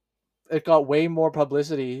fact that it got way more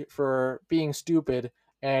publicity for being stupid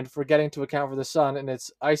and forgetting to account for the sun in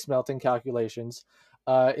its ice melting calculations,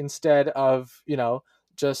 instead of,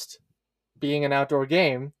 just being an outdoor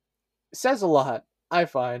game, says a lot, I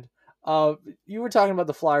find. Uh, you were talking about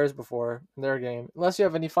the Flyers before in their game. Unless you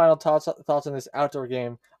have any final thoughts on this outdoor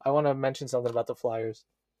game, I want to mention something about the Flyers.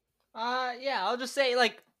 Yeah, I'll just say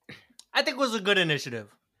like I think it was a good initiative.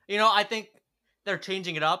 I think they're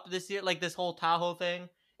changing it up this year, like this whole Tahoe thing.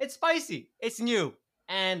 It's spicy, it's new,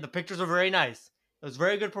 and the pictures are very nice. It was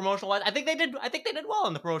very good promotional wise. I think they did well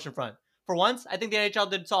on the promotion front. For once, I think the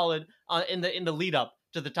NHL did solid in the lead up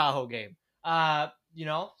to the Tahoe game.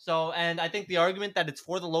 So and I think the argument that it's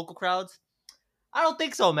for the local crowds, I don't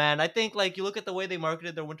think so, man. I think like you look at the way they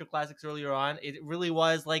marketed their Winter Classics earlier on, it really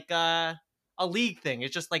was like a league thing.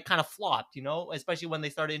 It's just like kind of flopped, especially when they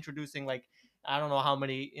started introducing like I don't know how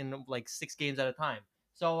many in like 6 games at a time.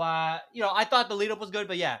 So I thought the lead up was good,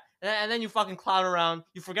 but yeah, and then you fucking clown around,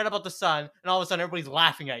 you forget about the sun, and all of a sudden everybody's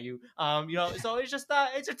laughing at you. So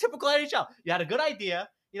it's a typical NHL. You had a good idea,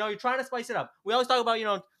 you're trying to spice it up. We always talk about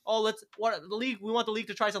oh, we want the league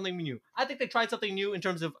to try something new. I think they tried something new in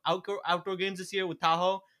terms of outdoor games this year with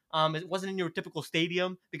Tahoe. It wasn't in your typical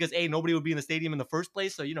stadium because nobody would be in the stadium in the first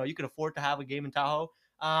place, so you could afford to have a game in Tahoe.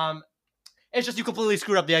 It's just you completely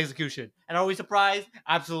screwed up the execution. And are we surprised?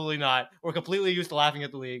 Absolutely not. We're completely used to laughing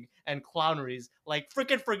at the league and clowneries, like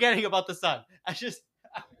freaking forgetting about the sun. I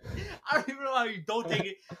don't even know how you don't take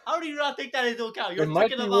it. How do you not take that into account? It You're in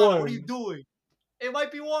might freaking be Nevada. What are you warm. doing? It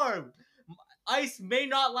might be warm. Ice may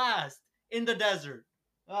not last in the desert.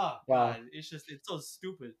 Oh Wow. god, it's so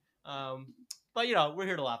stupid. Um, but we're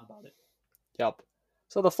here to laugh about it. Yep.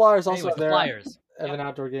 So the Flyers also Anyways, have the their Flyers. have Yep. an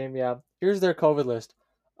outdoor game. Yeah. Here's their COVID list.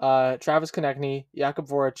 Travis Konechny, Jakub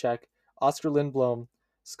Voracek, Oscar Lindblom,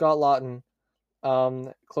 Scott Lawton,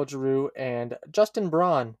 Claude Giroux, and Justin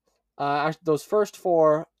Braun. Those first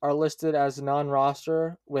four are listed as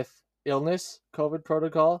non-roster with illness COVID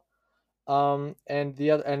protocol. And the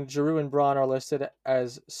other and Giroux and Braun are listed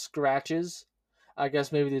as scratches. I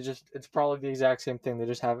guess maybe it's probably the exact same thing. They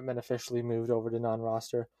just haven't been officially moved over to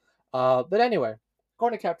non-roster. But anyway,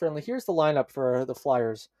 going to cap friendly. Here's the lineup for the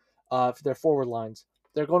Flyers. For their forward lines,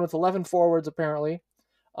 they're going with 11 forwards apparently.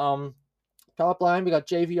 Um, Top line, we got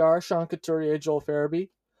JVR, Sean Couturier, Joel Farabee.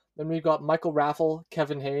 Then we've got Michael Raffle,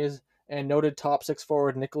 Kevin Hayes, and noted top six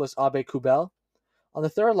forward Nicholas Aube-Kubel. On the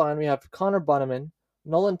third line, we have Connor Bunnaman,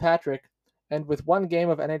 Nolan Patrick, and with one game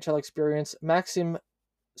of NHL experience, Maxim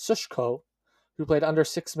Sushko, who played under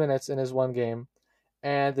 6 minutes in his one game.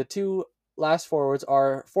 And the two last forwards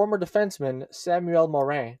are former defenseman Samuel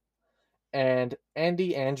Morin and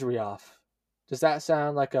Andy Andrioff. Does that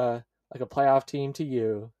sound like a playoff team to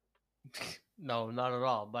you? No, not at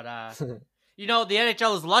all. But the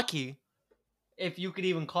NHL is lucky, if you could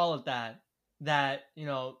even call it that. That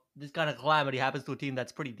this kind of calamity happens to a team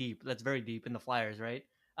that's pretty deep, that's very deep in the Flyers, right?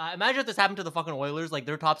 Imagine if this happened to the fucking Oilers, like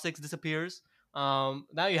their top six disappears. Now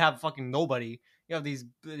you have fucking nobody. You have these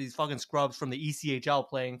fucking scrubs from the ECHL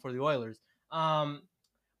playing for the Oilers. Um,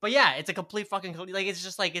 but yeah, it's a complete fucking like it's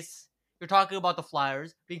just like you're talking about the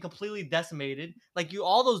Flyers being completely decimated. Like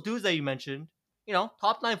all those dudes that you mentioned,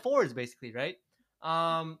 top 9 forwards basically, right?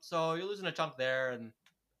 So you're losing a chunk there, and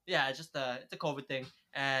yeah, it's a COVID thing,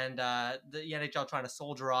 and the NHL trying to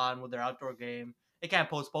soldier on with their outdoor game. They can't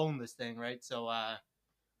postpone this thing, right? So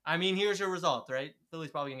here's your result, right?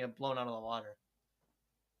 Philly's probably gonna get blown out of the water.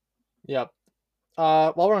 Yep.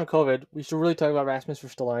 while we're on COVID, we should really talk about Rasmus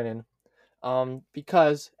Ristolainen.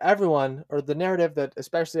 Because everyone, or the narrative that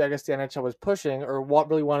especially I guess the NHL was pushing, or what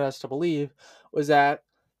really wanted us to believe, was that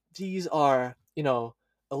these are,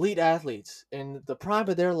 elite athletes in the prime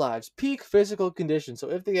of their lives, peak physical condition. So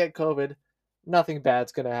if they get COVID, nothing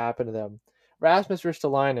bad's going to happen to them. Rasmus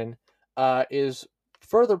Ristolainen is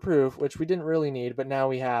further proof, which we didn't really need, but now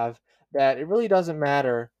we have, that it really doesn't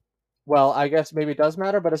matter. Well, I guess maybe it does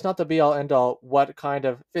matter, but it's not the be all end all what kind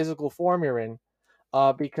of physical form you're in,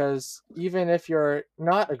 because even if you're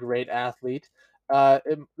not a great athlete,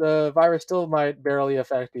 the virus still might barely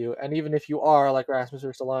affect you. And even if you are, like Rasmus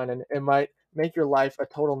Ristolainen, it might make your life a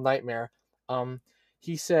total nightmare. Um,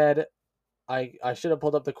 he said, I should have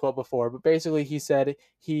pulled up the quote before, but basically he said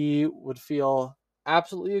he would feel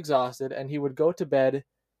absolutely exhausted and he would go to bed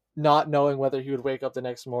not knowing whether he would wake up the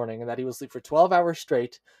next morning, and that he would sleep for 12 hours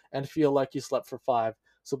straight and feel like he slept for 5.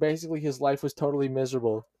 So basically his life was totally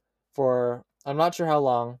miserable for I'm not sure how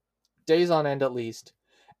long, days on end at least.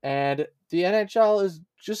 And the NHL is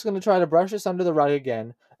just going to try to brush this under the rug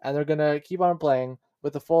again, and they're going to keep on playing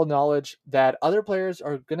with the full knowledge that other players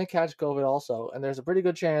are going to catch COVID also, and there's a pretty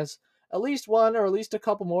good chance at least one or at least a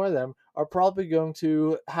couple more of them are probably going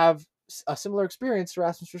to have a similar experience to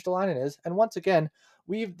Rasmus Ristolainen is. And once again,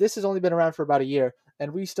 this has only been around for about a year,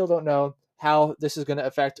 and we still don't know how this is going to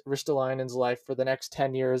affect Ristolainen's life for the next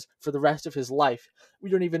 10 years, for the rest of his life. We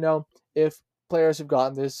don't even know if players who've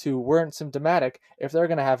gotten this who weren't symptomatic, if they're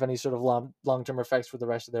going to have any sort of long-term effects for the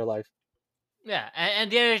rest of their life. Yeah,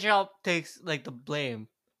 and the NHL takes like the blame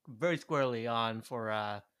very squarely on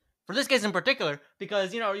for this case in particular,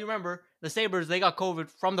 because you remember the Sabres, they got COVID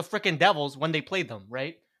from the freaking Devils when they played them,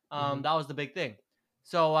 right? Mm-hmm. That was the big thing.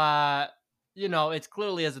 So it's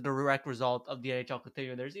clearly as a direct result of the NHL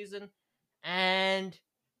continuing their season. And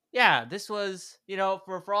yeah, this was,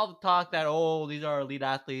 for all the talk that, oh, these are elite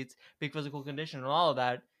athletes, big physical condition and all of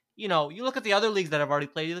that, you look at the other leagues that have already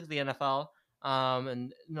played, you look at the NFL,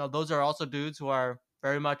 and those are also dudes who are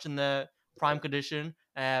very much in the prime condition,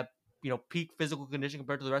 peak physical condition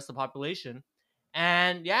compared to the rest of the population.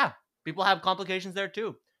 And yeah, people have complications there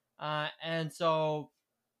too. And so,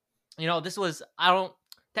 this was, I don't,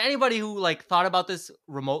 to anybody who like thought about this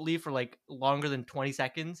remotely for like longer than 20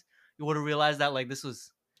 seconds, you would have realized that like it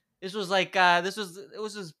was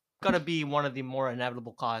just gonna be one of the more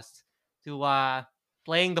inevitable costs to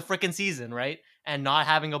playing the freaking season, right? And not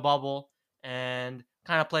having a bubble and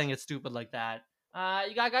kind of playing it stupid like that.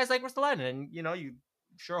 You got guys like Ristolainen, and you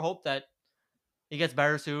sure hope that he gets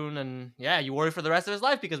better soon. And yeah, you worry for the rest of his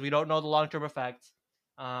life because we don't know the long term effects.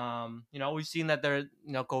 We've seen that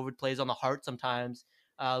COVID plays on the heart sometimes,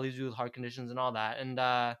 leaves you with heart conditions and all that. And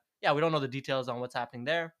yeah, we don't know the details on what's happening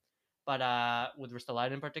there, but with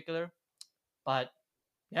Ristolainen in particular. But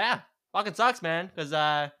yeah, fucking sucks, man,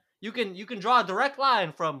 because you can draw a direct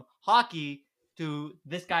line from hockey to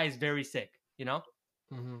this guy is very sick.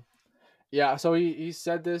 Mm-hmm. Yeah, so he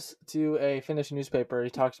said this to a Finnish newspaper. He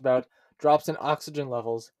talks about drops in oxygen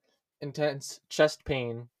levels, intense chest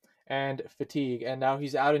pain, and fatigue. And now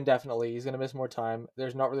he's out indefinitely. He's going to miss more time.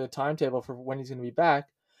 There's not really a timetable for when he's going to be back.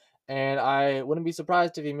 And I wouldn't be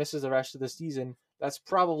surprised if he misses the rest of the season. That's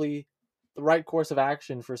probably the right course of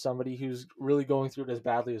action for somebody who's really going through it as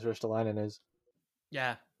badly as Ristolainen is.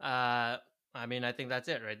 Yeah. I mean, I think that's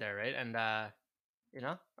it right there, right? And I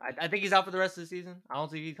think he's out for the rest of the season. I don't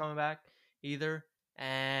think he's coming back either.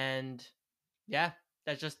 And yeah,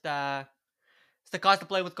 that's just it's the cost to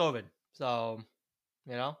play with COVID. So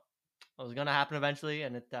it was gonna happen eventually,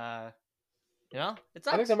 and it I think there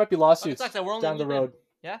sucks. might be Fucking lawsuits sucks that we're only down the within. road,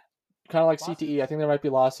 Yeah, kind of like lawsuits. CTE. I think there might be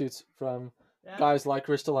lawsuits from Yeah, guys like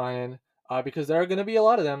Ristolainen, because there are going to be a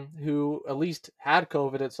lot of them who at least had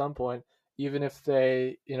COVID at some point, even if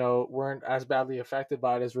they, weren't as badly affected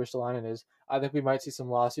by it as Ristolainen is. I think we might see some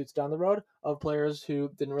lawsuits down the road of players who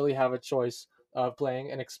didn't really have a choice of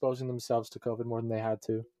playing and exposing themselves to COVID more than they had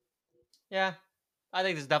to. yeah. I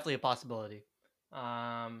think there's definitely a possibility.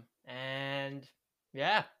 And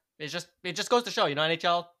yeah, it just goes to show,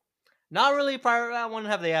 NHL not really when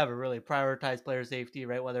have they ever really prioritized player safety,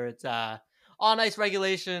 right? Whether it's on ice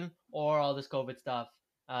regulation or all this COVID stuff,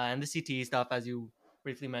 and the CTE stuff, as you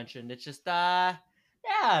briefly mentioned. It's just yeah,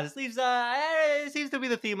 it seems to be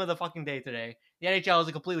the theme of the fucking day today. The NHL is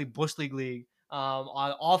a completely bush league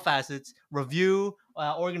on all facets: review,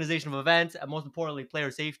 organization of events, and most importantly,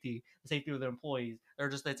 player safety, the safety of their employees.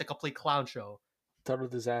 It's a complete clown show. Total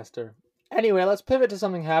disaster. Anyway, let's pivot to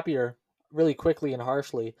something happier really quickly and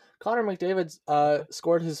harshly. Connor McDavid Okay.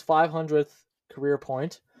 scored his 500th career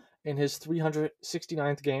point in his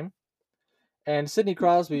 369th game. And Sidney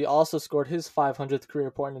Crosby also scored his 500th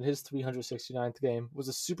career point in his 369th game. It was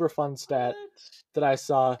a super fun stat What? that I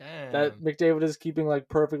saw that Damn. McDavid is keeping like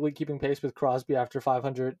perfectly keeping pace with Crosby after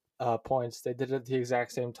 500 points. They did it at the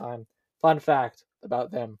exact same time. Fun fact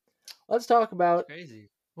about them. Let's talk That's about crazy.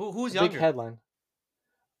 Who's a big younger? headline.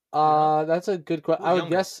 Do you know? That's a good question. Who's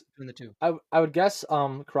younger between the two? I would guess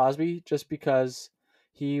Crosby just because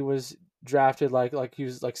he was drafted like he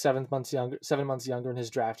was like 7 months younger in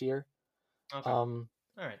his draft year. Okay. Um,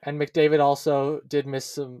 All right. and McDavid also did miss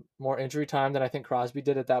some more injury time than I think Crosby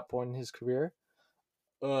did at that point in his career.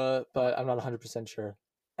 Okay. But I'm not 100% sure.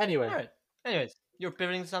 All Anyway, right. Anyways, you're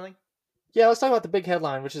pivoting to something? yeah, let's talk about the big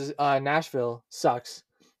headline, which is Nashville sucks,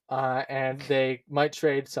 and they might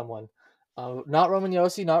trade someone. Not Roman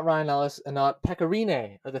Yossi, not Ryan Ellis, and not Pekka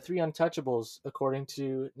Rinne are the three untouchables according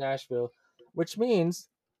to Nashville, which means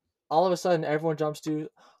all of a sudden everyone jumps to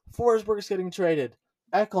Forsberg's getting traded,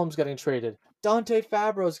 Ekholm's getting traded, Dante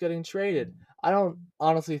Fabro's getting traded. I don't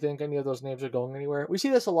honestly think any of those names are going anywhere. We see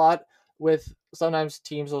this a lot with sometimes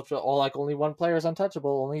teams will all like only one player is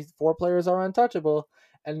untouchable, only four players are untouchable,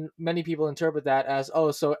 and many people interpret that as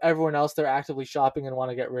oh, so everyone else they're actively shopping and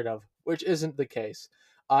want to get rid of, which isn't the case.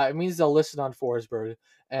 It means they'll listen on Forsberg,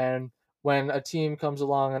 and when a team comes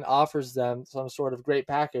along and offers them some sort of great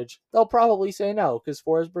package, they'll probably say no because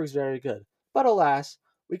Forsberg's very good. But alas,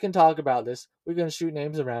 we can talk about this. We can shoot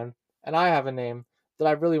names around, and I have a name that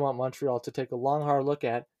I really want Montreal to take a long, hard look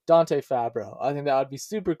at: Dante Fabro. I think that would be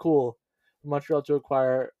super cool for Montreal to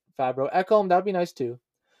acquire Fabro. Ekholm, that would be nice too.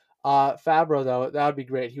 Fabro, though, that would be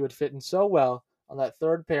great. He would fit in so well on that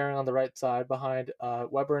third pairing on the right side behind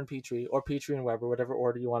Weber and Petrie, or Petrie and Weber, whatever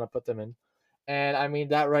order you want to put them in. And I mean,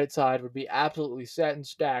 that right side would be absolutely set and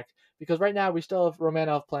stacked because right now we still have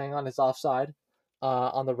Romanov playing on his offside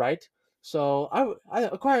on the right. So I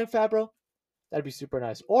acquiring Fabro, that'd be super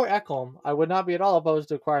nice. Or Ekholm. I would not be at all opposed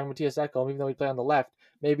to acquiring Matthias Ekholm, even though he play on the left.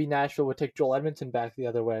 Maybe Nashville would take Joel Edmonton back the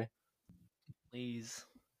other way. Please.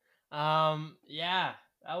 Yeah,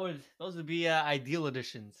 those would be ideal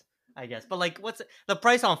additions, I guess. But like, what's the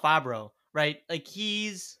price on Fabro? Right, like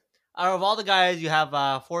he's out of all the guys, you have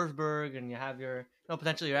Forsberg and you have your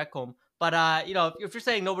potentially your Ekholm. But if you're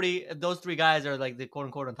saying nobody, if those three guys are like the quote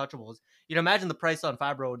unquote untouchables, you'd imagine the price on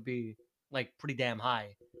Fabro would be like pretty damn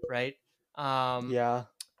high, right? Um, Yeah.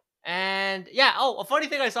 and yeah, oh, a funny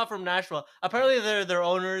thing I saw from Nashville. Apparently, their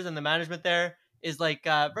owners and the management there is like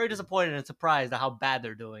very disappointed and surprised at how bad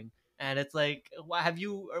they're doing. And it's like, what have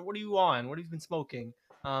you? Or what are you on? What have you been smoking?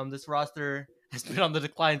 This roster has been on the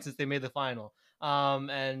decline since they made the final.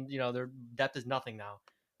 And their depth is nothing now.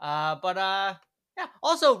 But yeah.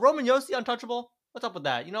 Also, Roman Yossi untouchable. What's up with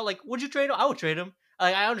that? Like, would you trade him? I would trade him.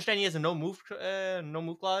 Like, I understand he has a no move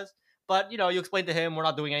clause, but you explain to him we're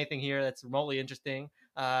not doing anything here that's remotely interesting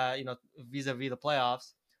vis-a-vis the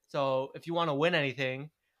playoffs. So if you want to win anything,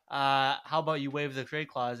 how about you waive the trade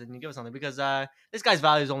clause and you give us something? Because this guy's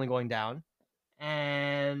value is only going down.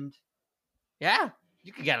 And yeah,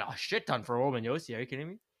 you could get a shit ton for Roman Yossi. Are you kidding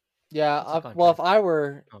me? Yeah, What's the well, contract? if I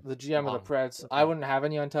were Oh, the GM of the long. Preds, I Okay. wouldn't have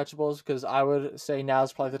any untouchables because I would say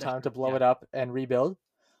now's probably the That's time true. to blow Yeah. it up and rebuild.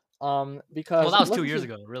 Well, Because that was 2 looking years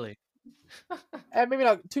through, ago, really. and maybe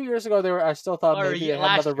not 2 years ago, they were. I still thought Or maybe they had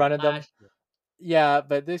last another year. run in them. Last year. Yeah,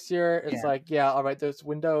 but this year it's Yeah. like, yeah, all right, this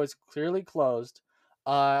window is clearly closed.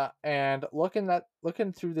 And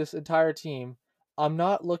looking through this entire team, I'm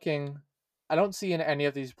not looking. I don't see in any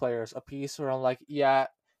of these players a piece where I'm like, yeah,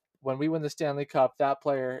 when we win the Stanley Cup, that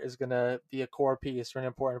player is gonna be a core piece or an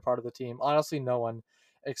important part of the team. Honestly, no one,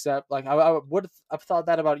 except like I would have thought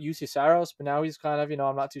that about UC Saros, but now he's kind of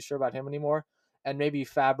I'm not too sure about him anymore, and maybe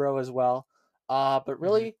Fabro as well. But Mm-hmm.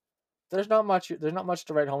 really, there's not much. There's not much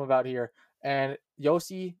to write home about here. And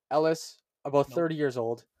Yossi, Ellis are both Nope. 30 years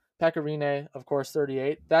old. Pekka Rinne, of course,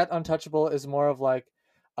 38. That untouchable is more of like,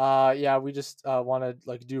 yeah, we just want to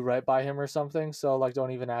like do right by him or something. So like,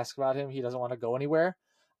 don't even ask about him. He doesn't want to go anywhere.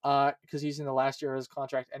 Because he's in the last year of his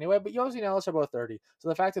contract anyway. But Yossi and Ellis are both 30. So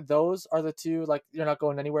the fact that those are the two, like, you're not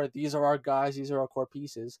going anywhere. These are our guys. These are our core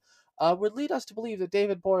pieces. Would lead us to believe that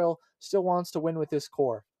David Boyle still wants to win with this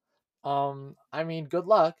core. I mean, good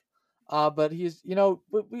luck. But he's,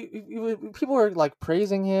 people were like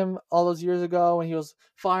praising him all those years ago when he was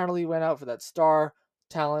finally went out for that star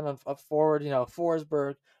talent of forward,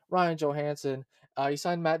 Forsberg, Ryan Johansson. He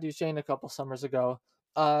signed Matt Duchene a couple summers ago.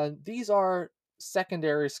 These are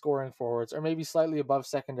secondary scoring forwards, or maybe slightly above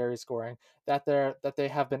secondary scoring that they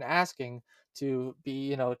have been asking to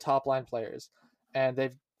be, top line players, and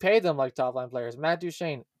they've paid them like top line players. Matt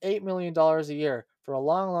Duchene, $8 million a year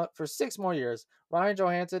for for 6 more years. Ryan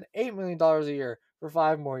Johansson, $8 million a year for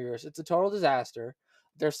 5 more years. It's a total disaster.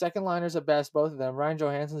 They're second liners at best, both of them. Ryan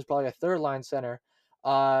Johansson's probably a third line center.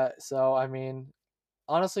 So I mean,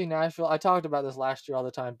 honestly, Nashville. I talked about this last year all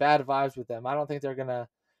the time. Bad vibes with them. I don't think they're gonna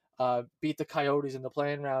beat the Coyotes in the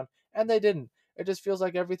playing round, and they didn't. It just feels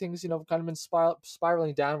like everything's kind of been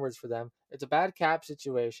spiraling downwards for them. It's a bad cap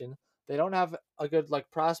situation. They don't have a good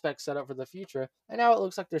prospect set up for the future, and now it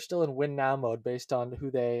looks like they're still in win now mode based on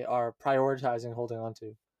who they are prioritizing holding on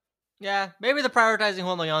to. Yeah, maybe the prioritizing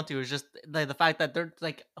holding on to is just the fact that they're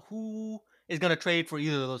like, who is going to trade for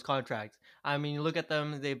either of those contracts? I mean, you look at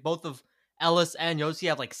them; they both of Ellis and Yossi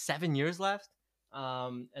have like 7 years left,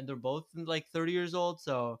 and they're both like 30 years old.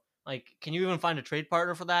 So, like, can you even find a trade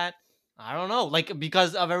partner for that? I don't know, like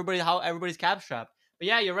because of how everybody's cap strapped. But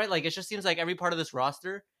yeah, you're right. Like, it just seems like every part of this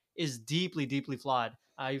roster is deeply, deeply flawed.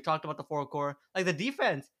 You've talked about the four core, like the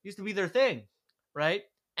defense used to be their thing, right?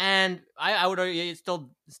 And I would argue it's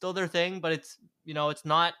still their thing, but it's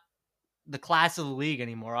not the class of the league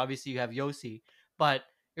anymore. Obviously, you have Yossi, but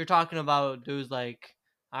you're talking about dudes like,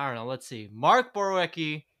 I don't know. Let's see, Mark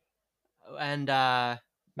Borowiecki and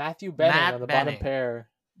Matthew Benning on Matt the bottom Benning. pair.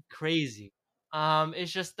 Crazy.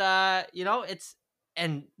 It's just it's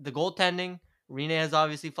and the goaltending. Rene has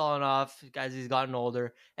obviously fallen off as he's gotten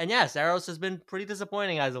older, and yeah, Saros has been pretty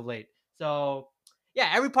disappointing as of late. So yeah,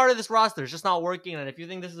 every part of this roster is just not working. And if you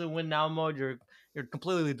think this is a win now mode, you're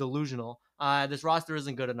completely delusional. This roster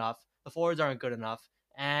isn't good enough. The forwards aren't good enough,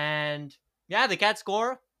 and yeah, they can't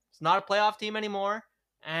score. It's not a playoff team anymore.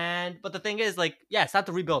 But the thing is, like, yeah, it's not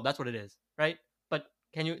to rebuild. That's what it is, right? But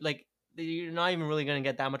can you you're not even really going to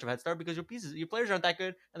get that much of a head start because your players aren't that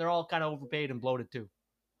good, and they're all kind of overpaid and bloated too.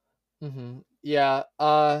 Yeah.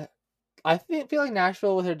 Feel like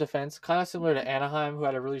Nashville with their defense, kind of similar to Anaheim, who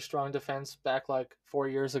had a really strong defense back like 4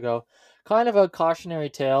 years ago. Kind of a cautionary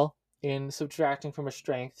tale in subtracting from a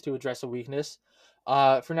strength to address a weakness.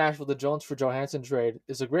 For Nashville, the Jones for Johansson trade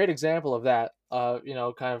is a great example of that.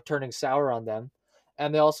 Kind of turning sour on them,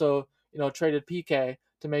 and they also traded PK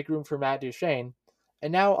to make room for Matt Duchene,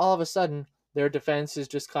 and now all of a sudden their defense is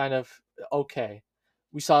just kind of okay.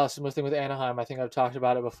 We saw a similar thing with Anaheim. I think I've talked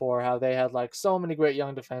about it before, how they had like so many great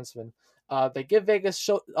young defensemen. They give Vegas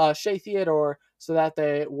Shea Theodore so that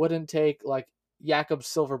they wouldn't take like Jakob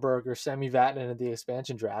Silverberg or Sami Vatanen in the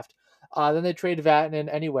expansion draft. Then they trade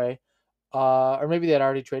Vatanen anyway, or maybe they had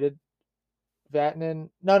already traded Vatanen.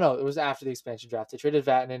 No, it was after the expansion draft. They traded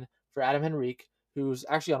Vatanen for Adam Henrique, who was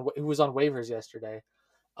on waivers yesterday,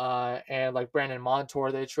 and like Brandon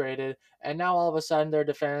Montour they traded, and now all of a sudden their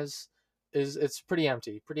defense it's pretty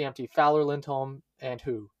empty, Fowler, Lindholm, and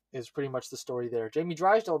who is pretty much the story there. Jamie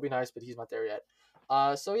Drysdale will be nice, but he's not there yet.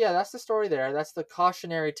 So yeah, that's the story there. That's the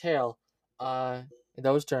cautionary tale. In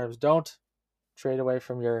those terms, don't trade away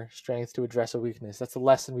from your strength to address a weakness. That's a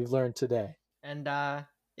lesson we've learned today. And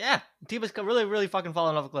yeah, the team is really, really fucking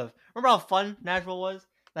falling off a cliff. Remember how fun Nashville was?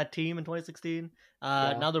 That team in 2016.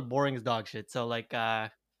 Yeah. Now they're boring as dog shit. So yeah,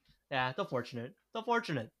 it's unfortunate.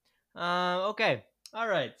 Okay, all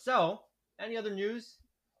right. So any other news?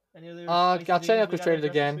 Any other? Galchenyuk was traded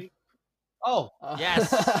again. Oh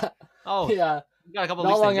yes. Oh yeah. We got a couple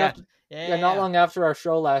of things. After, not long after our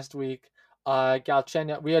show last week,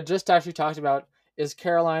 Galchenyuk. We had just actually talked about is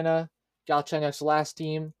Carolina Galchenyuk's last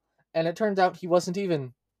team, and it turns out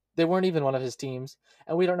they weren't even one of his teams,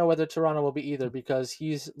 and we don't know whether Toronto will be either because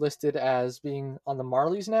he's listed as being on the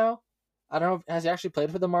Marlies now. I don't know. Has he actually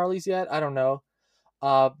played for the Marlies yet? I don't know.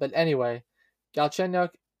 But anyway, Galchenyuk.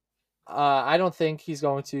 I don't think he's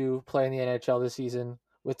going to play in the NHL this season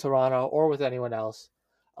with Toronto or with anyone else.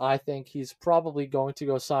 I think he's probably going to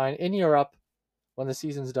go sign in Europe when the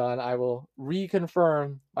season's done. I will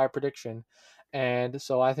reconfirm my prediction. And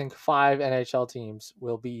so I think 5 NHL teams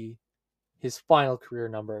will be his final career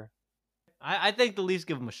number. I think the Leafs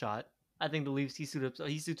give him a shot. I think the Leafs he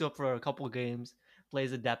suits up for a couple of games,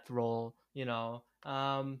 plays a depth role,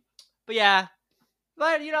 But yeah,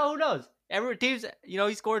 who knows? Every teams,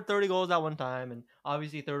 he scored 30 goals at one time, and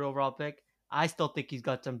obviously third overall pick. I still think he's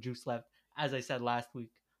got some juice left, as I said last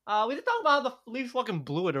week. We did talk about how the Leafs fucking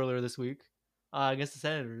blew it earlier this week against the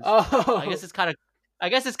Senators. Oh. I guess it's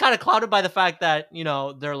kind of clouded by the fact that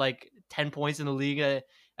they're like 10 points in the league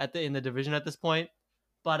in the division at this point.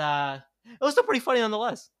 But it was still pretty funny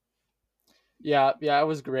nonetheless. Yeah, it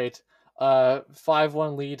was great.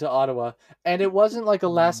 5-1 lead to Ottawa, and it wasn't like a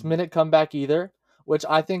last minute comeback either, which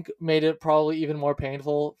I think made it probably even more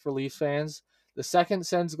painful for Leafs fans. The second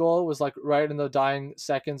Sens goal was like right in the dying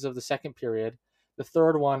seconds of the second period. The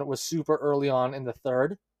third one was super early on in the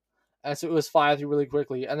third. And so it was 5-3 really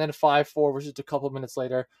quickly. And then 5-4 was just a couple minutes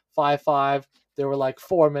later. 5-5, there were like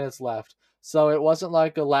 4 minutes left. So it wasn't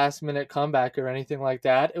like a last minute comeback or anything like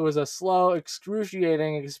that. It was a slow,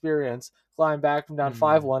 excruciating experience climbing back from down Hmm.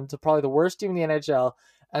 5-1 to probably the worst team in the NHL.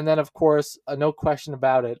 And then, of course, no question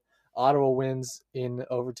about it, Ottawa wins in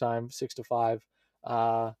overtime 6-5.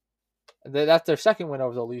 Uh, that's their second win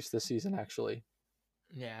over the Leafs this season, actually.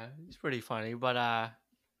 Yeah, it's pretty funny. But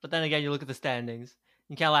then again, you look at the standings.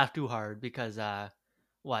 You can't laugh too hard because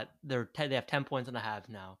what they have 10 points and a half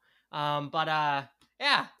now.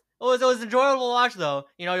 Yeah, it was enjoyable to watch though.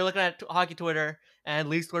 You're looking at hockey Twitter and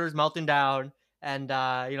Leafs Twitter's melting down, and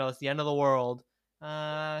it's the end of the world.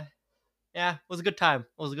 Uh, yeah, it was a good time.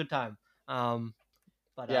 It was a good time. Um,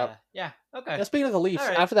 Yep. yeah, okay, Now, speaking of the all Leafs,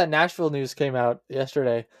 right. after that Nashville news came out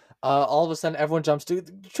yesterday, all of a sudden everyone jumps to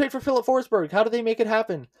trade for Philip Forsberg. How do they make it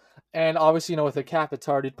happen? And obviously, with the cap, it's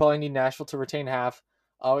hard. You'd probably need Nashville to retain half.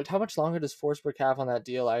 How much longer does Forsberg have on that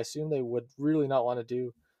deal? I assume they would really not want to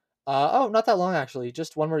do. Not that long actually.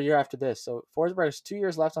 Just one more year after this. So Forsberg has 2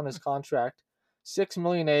 years left on his contract. 6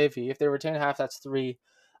 million AAV. If they retain half, that's 3.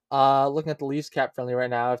 Looking at the Leafs cap friendly right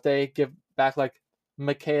now, if they give back like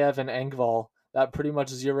Mikheyev and Engvall, that pretty much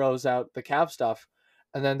zeroes out the cap stuff.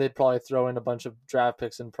 And then they'd probably throw in a bunch of draft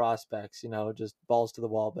picks and prospects, just balls to the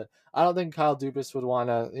wall. But I don't think Kyle Dubas would want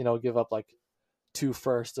to, give up like 2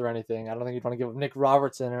 firsts or anything. I don't think he'd want to give up Nick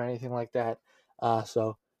Robertson or anything like that.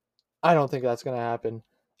 So I don't think that's going to happen.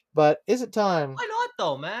 But is it time? Why not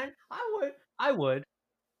though, man? I would.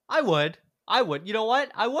 I would. I would. You know what?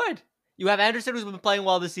 I would. You have Anderson who's been playing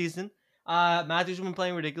well this season. Matthews has been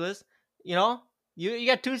playing ridiculous. You know, you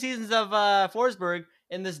got 2 seasons of Forsberg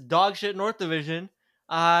in this dog shit North Division.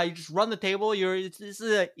 You just run the table. This is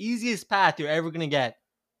the easiest path you're ever gonna get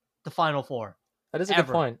the Final Four That is a good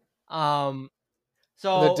ever. point. Um,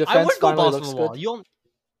 And the so I defense would go finally balls to looks the wall. good.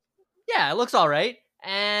 Yeah, it looks all right.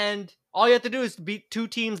 And all you have to do is beat 2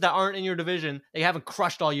 teams that aren't in your division that you haven't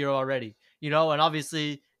crushed all year already. And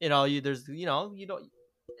obviously, there's, you don't,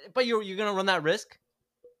 but you're gonna run that risk.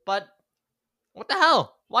 But what the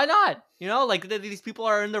hell? Why not? These people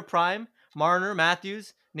are in their prime. Marner,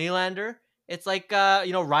 Matthews, Nylander. It's like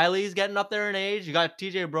Riley's getting up there in age. You got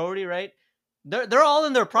TJ Brody, right? They're all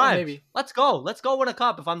in their Yeah, primes. maybe. Let's go. Let's go win a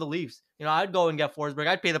cup if I'm the Leafs. I'd go and get Forsberg.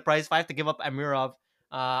 I'd pay the price if I have to give up Amirov.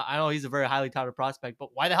 I know he's a very highly touted prospect, but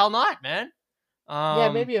why the hell not, man? Yeah,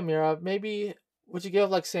 Um, maybe Amira. Maybe would you give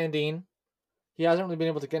like Sandine? He hasn't really been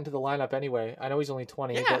able to get into the lineup anyway. I know he's only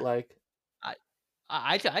 20, but yeah. like,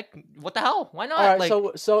 I, what the hell? Why all not? right.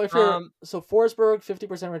 Like, So if you're Forsberg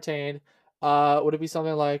 50% retained, would it be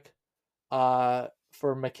something like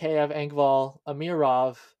for Mikheyev, Engvall,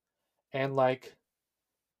 Amirov, and like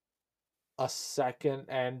a second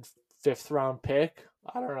and fifth round pick?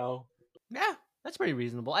 I don't know. yeah, that's pretty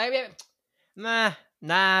reasonable. I mean, nah.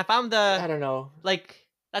 If I'm the I don't know. like,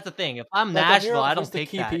 that's the thing. If I'm Like Nashville, I Amirov is don't the take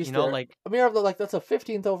key that. piece there. Like, Amirov, like that's a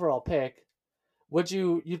 15th overall pick.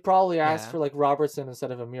 You'd probably ask yeah, for like Robertson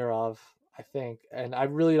instead of Amirov, I think. And I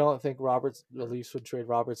really don't think the Leafs would trade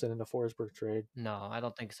Robertson in a Forsberg trade. no, I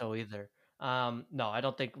don't think so either. No, I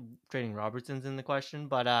don't think trading Robertson's in the question,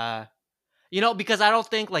 but because I don't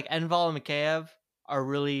think like Enval and Mikheyev are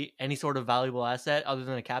really any sort of valuable asset other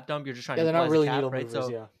than a cap dump. You're just trying Yeah, to they're not equalize the really cap, needle right? movers,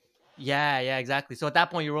 So yeah. yeah, exactly. So at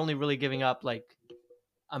that point, you're only really giving up like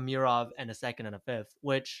Amirov and a second and a fifth,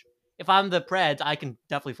 which if I'm the Preds, I can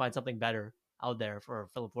definitely find something better out there for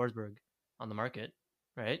Philip Forsberg on the market,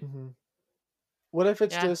 right? Mm-hmm. What if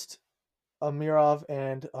it's Yeah, just Amirov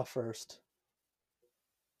and a first?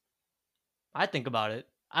 I'd think about it.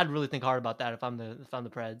 I'd really think hard about that if I'm the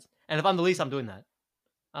Preds, and if I'm the Leafs, I'm doing that.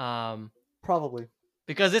 Probably.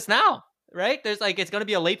 Because it's now, right? There's like it's gonna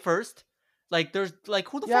be a late first. Like there's like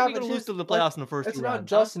who the fuck Yeah, are you but gonna lose here's to the like playoffs in the first it's two not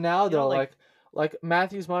rounds, huh? just now though. Like Like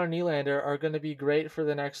Matthews, Marner, Nylander are going to be great for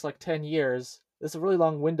the next like 10 years. It's a really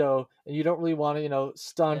long window, and you don't really want to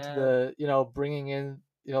stunt yeah, the bringing in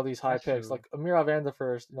these high that's picks true. like Amirov and the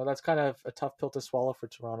first. That's kind of a tough pill to swallow for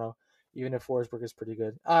Toronto, even if Forsberg is pretty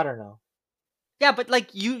good. I don't know. Yeah, but like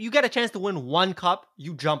you get a chance to win one cup,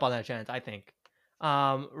 you jump on that chance, I think.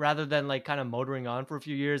 Rather than like kind of motoring on for a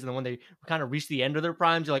few years and then when they kind of reach the end of their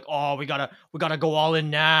primes, you're like, oh, we gotta go all in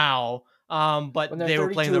now. But When they're they were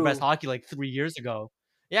playing their best 32, hockey like 3 years ago.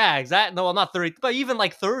 Yeah, exactly. No, well, not 30, but even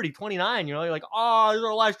like 30, 29, you're like, oh, this is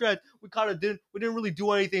our last chance. We didn't really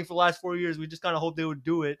do anything for the last 4 years. We just kind of hoped they would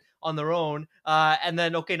do it on their own. And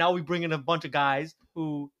then, okay, now we bring in a bunch of guys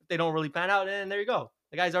who they don't really pan out. And there you go.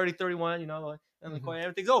 The guy's already 31, and hmm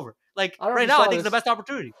everything's over. Like I don't know if right you now, I saw think it's the this, best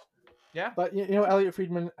opportunity. Yeah. but Elliot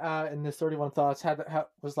Friedman in this 31 thoughts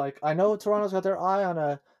was like, I know Toronto's got their eye on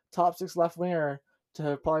a top 6 left winger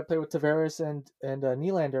to probably play with Tavares and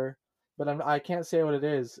Nylander, but I can't say what it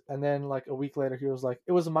is. And then like a week later, he was like,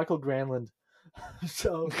 it was Michael Granlund.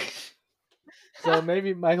 so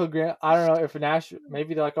maybe Michael Grant. I don't know if Nash.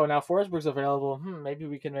 Maybe they're like, oh, now Forsberg's available. Maybe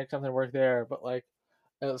we can make something work there. But like,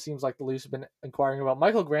 it seems like the Leafs have been inquiring about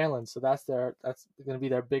Michael Granlund, so that's going to be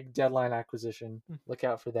their big deadline acquisition. Look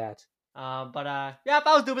out for that. But yeah, if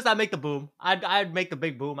I was Dubas, I'd make the boom. I'd make the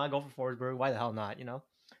big boom. I'd go for Forsberg. Why the hell not? You know,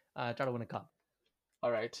 try to win a cup.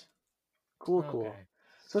 All right, cool. Okay.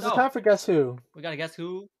 So it's time for Guess Who. We gotta guess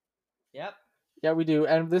who. Yep. Yeah, we do.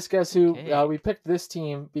 And this Guess Who, Okay. we picked this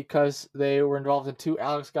team because they were involved in 2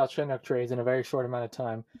 Alex Galchenyuk trades in a very short amount of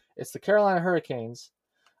time. It's the Carolina Hurricanes.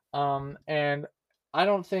 And I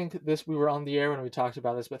don't think we were on the air when we talked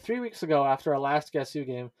about this, but 3 weeks ago, after our last Guess Who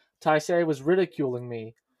game, Taisei was ridiculing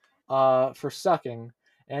me for sucking,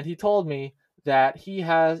 and he told me that he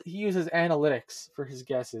uses analytics for his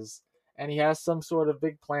guesses, and he has some sort of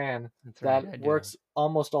big plan that works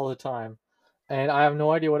almost all the time, and I have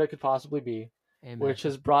no idea what it could possibly be. Amen. Which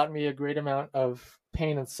has brought me a great amount of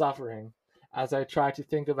pain and suffering as I try to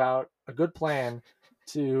think about a good plan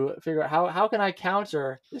to figure out how can I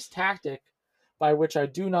counter this tactic by which I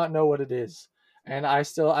do not know what it is. And I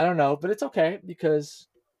don't know, but it's okay because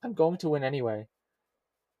I'm going to win anyway.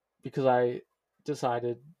 Because I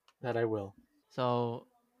decided that I will. So,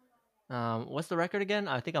 what's the record again?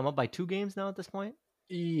 I think I'm up by 2 games now at this point.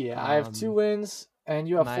 Yeah, I have 2 wins and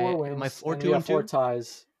you have 4 wins. My 4, and 2, you and have 4 2?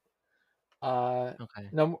 ties. Okay.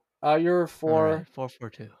 No, you're 4, 4, 4,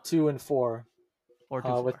 2. 2 and 4. 4, 2,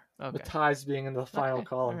 4. With ties being in the final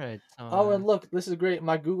column. All right. Oh, and look, this is great.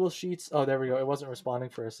 My Google Sheets. Oh, there we go. It wasn't responding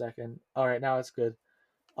for a second. All right, now it's good.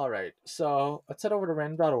 All right, so let's head over to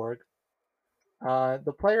random.org.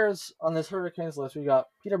 The players on this Hurricanes list, we got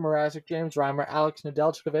Peter Mrazek, James Reimer, Alex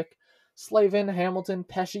Nedeljkovic, Slavin, Hamilton,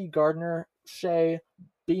 Pesce, Gardner, Shea,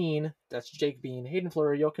 Bean, that's Jake Bean, Hayden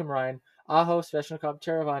Fleury, Joachim Ryan, Aho, Svechnikov,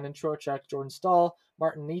 Teravainen, Trocheck, Jordan Stahl,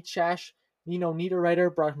 Martin Necas, Nino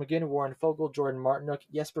Niederreiter, Brock McGinn, Warren Fogle, Jordan Martinook,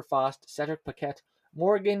 Jesper Fast, Cedric Paquette,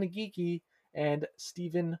 Morgan Geeky, and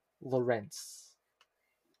Steven Lorentz.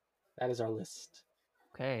 That is our list.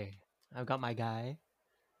 Okay, I've got my guy.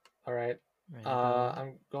 All right.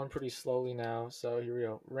 I'm going pretty slowly now, so here we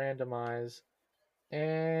go. Randomize.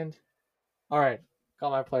 And all right,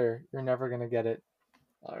 got my player. You're never gonna get it.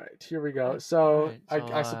 All right, here we go. So,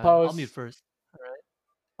 I suppose I'll mute first. All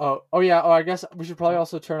right. Oh yeah. Oh, I guess we should probably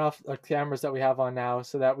also turn off the cameras that we have on now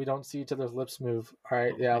so that we don't see each other's lips move. All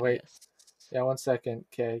right. Yeah. Wait. Yes. Yeah. 1 second.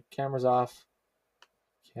 Okay. Cameras off.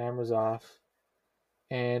 Cameras off.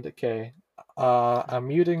 And okay. I'm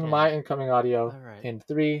muting my incoming audio in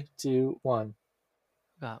 3, 2, 1.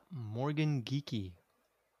 Got Morgan Geeky.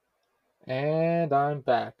 And I'm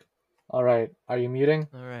back. All right. Are you muting?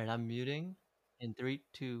 All right. I'm muting in 3,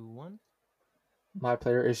 2, 1. My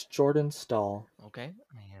player is Jordan Stahl. Okay.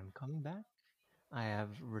 I am coming back. I have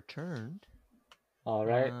returned. All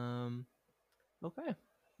right. Okay.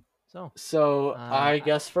 So I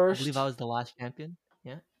guess first. I believe I was the last champion.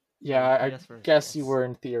 Yeah. Yeah, I guess you were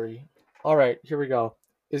in theory. All right, here we go.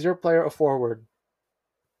 Is your player a forward?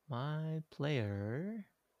 My player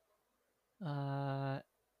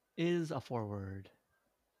is a forward.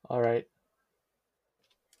 All right.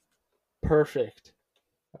 Perfect.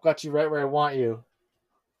 I've got you right where I want you.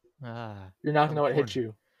 You're not going to know what hit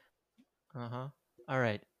you. Uh-huh. All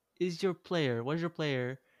right. Was your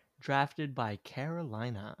player drafted by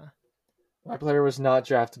Carolina? My player was not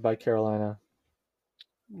drafted by Carolina.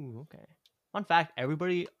 Ooh, okay. Fun fact,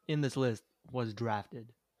 everybody in this list was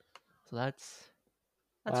drafted. So that's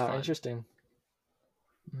fun. Interesting.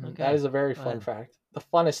 Okay. That is a very fun fact. The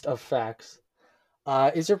funnest of facts.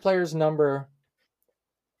 Is your player's number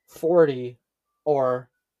 40 or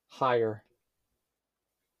higher?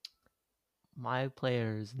 My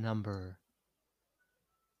player's number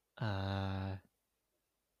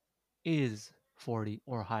is 40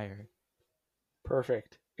 or higher.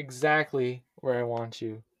 Perfect. Exactly where I want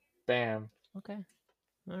you. Bam. Okay.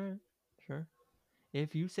 All right. Sure.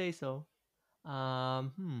 If you say so.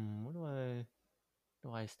 What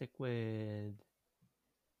do I stick with?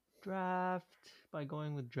 Draft by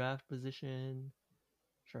going with draft position.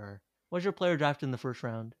 Sure. Was your player drafted in the first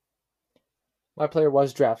round? My player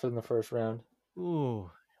was drafted in the first round.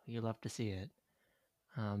 Ooh, you love to see it.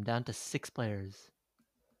 Down to 6 players.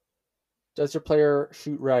 Does your player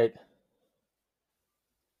shoot right?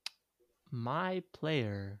 My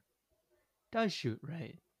player does shoot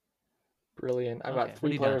right. Brilliant. I've got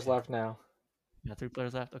 3 players left now. You got 3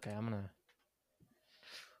 players left? Okay, I'm gonna...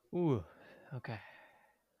 Ooh, okay.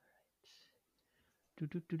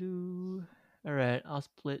 Alright, I'll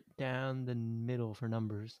split down the middle for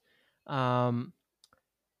numbers.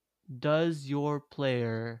 Does your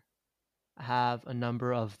player have a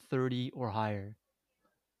number of 30 or higher?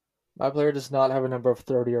 My player does not have a number of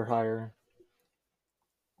 30 or higher.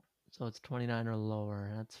 So it's 29 or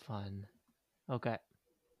lower. That's fun. Okay.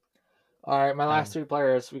 All right, my last Done. three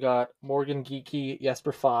players, we got Morgan Geeky,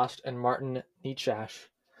 Jesper Fast, and Martin Nietzsche.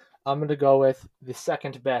 I'm going to go with the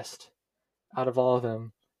second best out of all of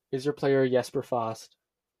them. Is your player Jesper Fast?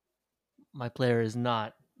 My player is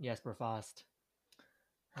not Jesper Fast.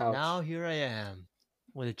 And Ouch. now here I am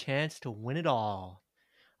with a chance to win it all.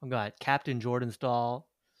 I've got Captain Jordan Stahl,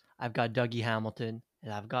 I've got Dougie Hamilton,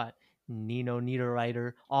 and I've got Nino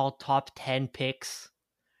Niederreiter, all top 10 picks,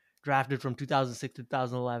 drafted from 2006 to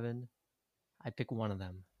 2011. I pick one of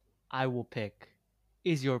them. I will pick,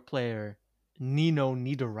 is your player Nino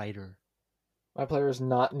Niederreiter? My player is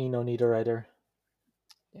not Nino Niederreiter.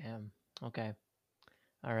 Damn. Okay.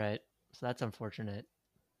 All right. So that's unfortunate.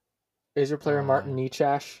 Is your player Martin Nietzsche?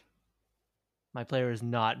 My player is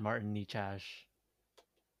not Martin Nietzsche.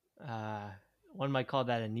 One might call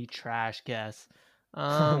that a neat trash guess.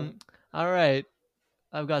 All right.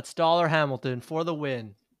 I've got Stahl or Hamilton for the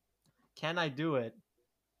win. Can I do it?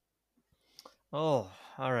 Oh,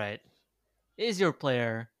 all right. Is your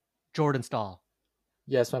player Jordan Stahl?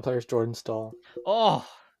 Yes, my player is Jordan Stahl. Oh,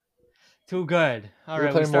 too good. All Your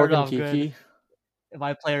right, player we started Morgan off Geeky. good.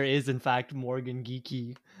 My player is in fact Morgan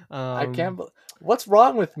Geeky. I can't. What's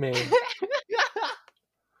wrong with me?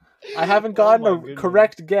 I haven't Oh gotten my a goodness.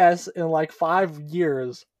 correct guess in like 5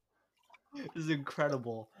 years. This is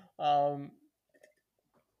incredible. Wow,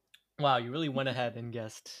 you really went ahead and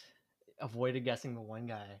avoided guessing the one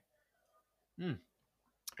guy.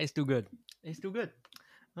 It's too good. It's too good.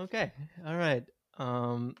 Okay. All right.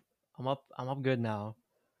 I'm up good now.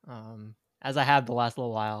 As I have the last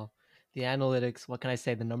little while. The analytics, what can I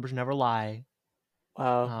say? The numbers never lie.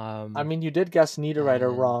 Wow. I mean, you did guess Niederreiter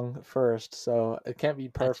and wrong first, so it can't be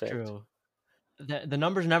That's perfect. true. The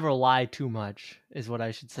numbers never lie too much, is what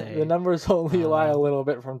I should say. The numbers only lie a little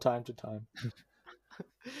bit from time to time.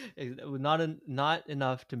 Not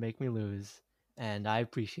enough to make me lose, and I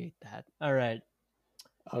appreciate that. All right.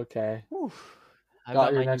 Okay. Whew. I Got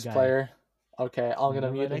got your my new next guy. player. Okay, I'm You gonna got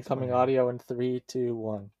my mute next incoming player. audio in 3, 2,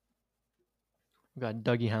 1. We got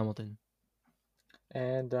Dougie Hamilton.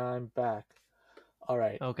 And I'm back. All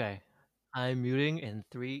right. Okay. I'm muting in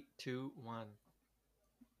 3, 2, 1.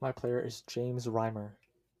 My player is James Reimer.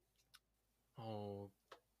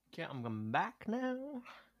 Okay, I'm back now.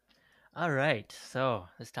 All right. So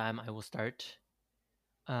this time I will start.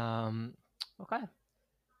 Okay.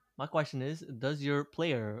 My question is, does your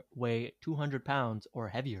player weigh 200 pounds or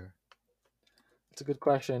heavier? It's a good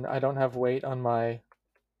question. I don't have weight on my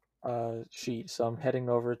sheet, so I'm heading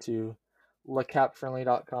over to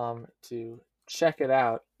lacapfriendly.com to check it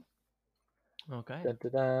out. Okay.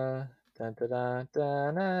 Dun-da-da, dun-da-da,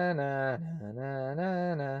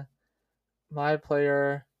 da-na-na-na-na-na-na. My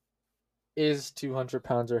player is 200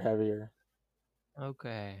 pounds or heavier.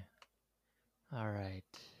 Okay. All right.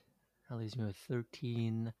 That leaves me with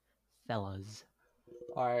 13 fellas.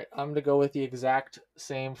 All right, I'm going to go with the exact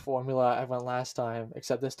same formula I went last time,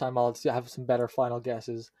 except this time I'll have some better final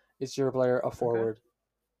guesses. Is your player a forward?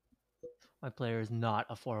 My player is not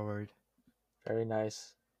a forward. Very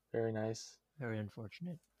nice. Very nice. Very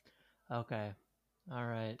unfortunate. Okay. All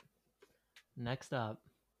right. Next up.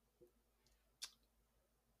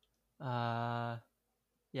 Yeah,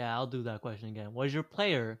 I'll do that question again. Was your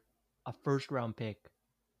player a first round pick?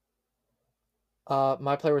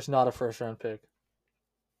 My player was not a first round pick.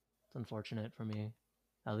 It's unfortunate for me.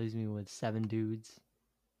 That leaves me with 7 dudes.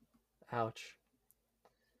 Ouch.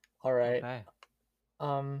 All right.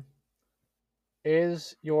 Okay.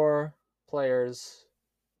 Is your player's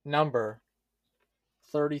number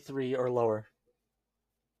 33 or lower?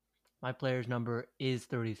 My player's number is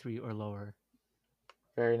 33 or lower.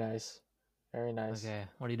 Very nice. Very nice. Okay.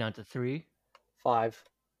 What are you down to? 3? 5.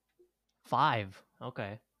 5.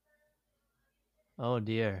 Okay. Oh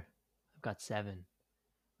dear. I've got 7.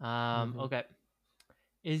 Okay.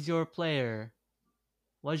 Was your player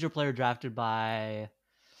drafted by...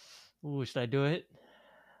 Ooh, should I do it?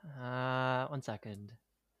 1 second.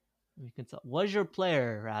 Let me consult. Was your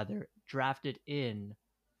player, rather, drafted in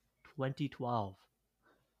 2012?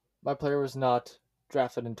 My player was not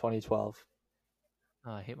drafted in 2012.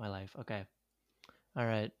 Oh, I hate my life. Okay. All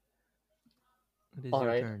right. It is All your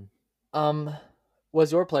right. turn.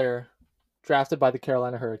 Was your player drafted by the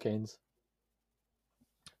Carolina Hurricanes?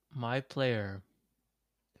 My player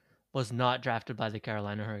was not drafted by the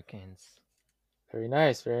Carolina Hurricanes. Very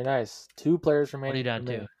nice. Very nice. 2 players remaining. What are you down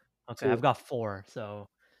to? Okay, 2. I've got 4. So,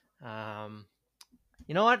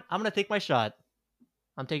 you know what? I'm gonna take my shot.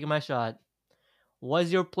 I'm taking my shot.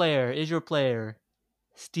 Is your player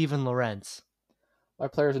Steven Lawrence? My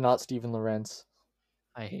players are not Steven Lawrence.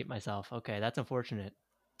 I hate myself. Okay, that's unfortunate.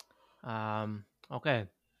 Okay.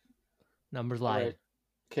 Numbers All right. lied.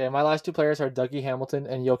 Okay, my last two players are Dougie Hamilton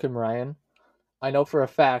and Joachim Ryan. I know for a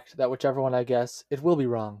fact that whichever one I guess, it will be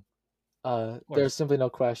wrong. Of There's course. simply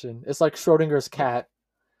no question. It's like Schrodinger's cat,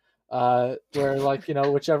 where like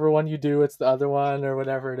whichever one you do, it's the other one or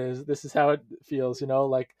whatever it is. This is how it feels, Sure,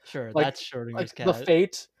 like that's Schrodinger's like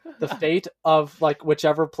cat. the fate of like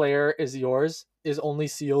whichever player is yours is only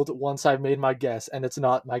sealed once I've made my guess, and it's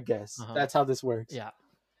not my guess. Uh-huh. That's how this works. Yeah,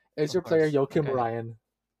 Is of your player course. Joachim Okay. Ryan?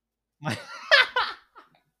 My-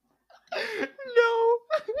 no.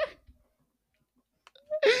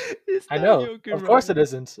 It's I not know. Joachim Of course it Ryan.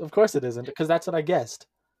 isn't. Of course it isn't, because that's what I guessed.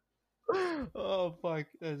 Oh fuck,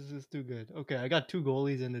 that's just too good. Okay, I got two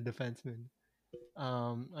goalies and a defenseman.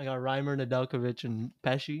 I got Reimer, Nedeljkovic, and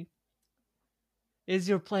Pesci. Is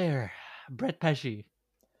your player Brett Pesci?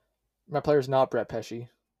 My player's not Brett Pesci.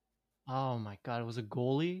 Oh my god, it was a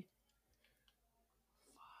goalie.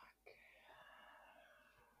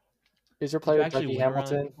 Is your Did you player actually Dougie win a round of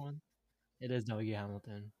Hamilton? week one? It is Dougie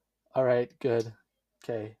Hamilton. All right, good.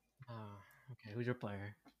 Okay. Oh, okay. Who's your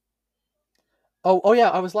player? Oh yeah,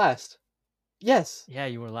 I was last. Yes. Yeah,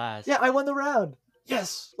 you were last. Yeah, I won the round.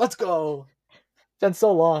 Yes. Let's go. Been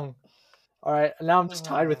so long. All right, now I'm just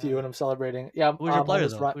tied with you, and I'm celebrating. Yeah, Who's your mine player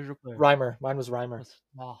was though? Who's your player? Reimer. Mine was Reimer.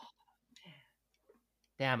 Oh,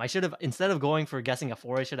 damn! I should have instead of going for guessing a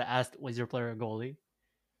four, I should have asked, "Was your player a goalie?"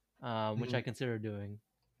 Which I considered doing.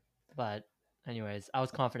 But, anyways, I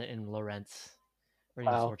was confident in Lawrence. Very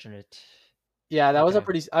Wow. unfortunate. Yeah, that was a Okay.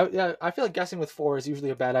 pretty. I feel like guessing with four is usually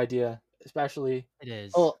a bad idea, especially. It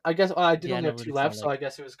is. Oh, I guess I did The only have two analytics left, don't so like I it.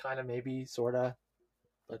 guess it was kind of maybe sorta,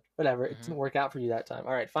 but whatever. It Mhm. didn't work out for you that time.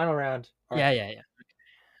 All right, final round. All right, Yeah.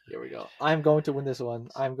 here we go. I'm going to win this one.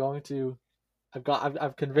 I'm going to. I've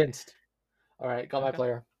Okay. convinced. All right, got my Okay.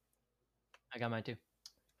 player. I got mine too.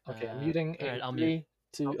 Okay, I'm muting All right. in I'll mute. three,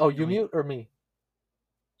 two. Oh Oh, no, you mute or me?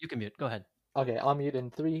 you can mute. Go ahead. Okay, I'll mute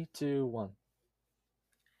in 3, 2, 1,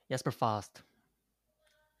 Jesper Fast.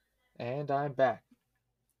 and I'm back.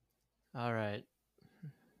 All right.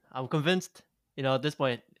 I'm convinced. At this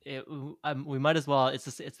point, we might as well. It's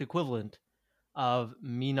the equivalent of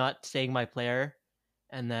me not saying my player,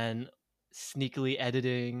 and then sneakily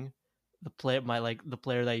editing the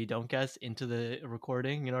player that you don't guess into the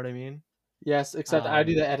recording. You know what I mean? Yes, except I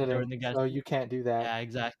do the During editing, the so guessing. you can't do that. Yeah,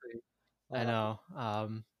 exactly. I Uh,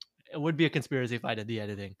 know. It would be a conspiracy if I did the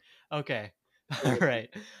editing. Okay. All right.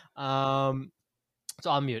 Um, so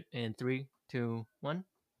I'll mute in 3, 2, 1.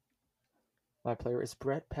 my player is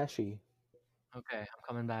Brett Pesci. Okay, I'm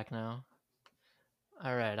coming back now.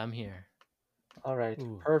 All right, I'm here. All right,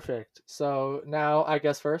 Ooh, perfect. So now I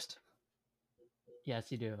guess first.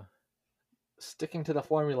 yes, you do. Sticking to the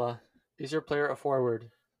formula, is your player a forward?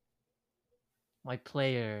 My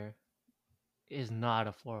player is not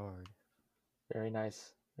a forward. Very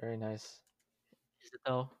nice. Very nice. Is it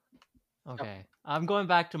though? Yep. Okay. I'm going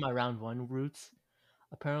back to my round one roots.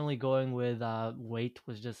 Apparently going with weight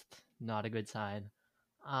was just not a good sign.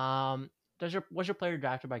 Um was your player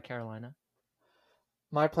drafted by Carolina?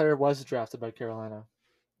 My player was drafted by Carolina.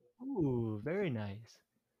 Ooh, very nice.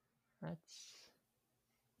 That's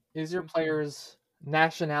Is your very cool. player's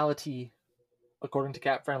nationality, according to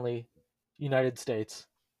Cap Friendly, United States?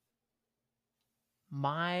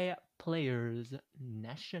 My player's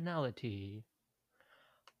nationality,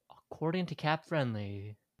 according to Cap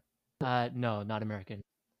Friendly, no, not American.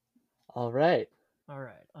 All right. All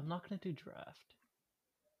right, I'm not gonna do draft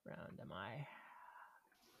round, am I?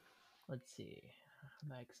 Let's see.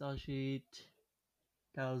 My Excel sheet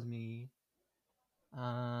tells me.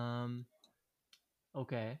 Um.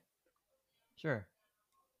 Okay. Sure.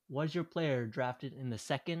 Was your player drafted in the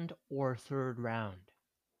second or third round?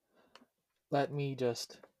 Let me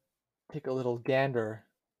just take a little gander.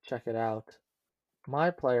 Check it out.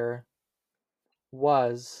 My player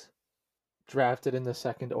was drafted in the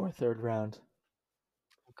second or third round.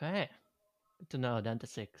 Okay. Good to know. Down to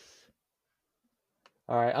 6.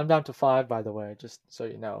 All right, I'm down to 5, by the way, just so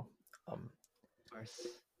you know. Um, Of course.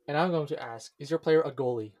 and I'm going to ask: is your player a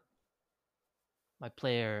goalie? My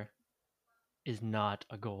player is not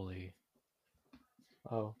a goalie.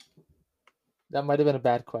 Oh, that might have been a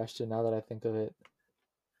bad question. Now that I think of it.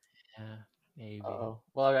 Yeah, maybe. Oh.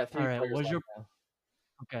 Well, I got All three right. players Was left your now.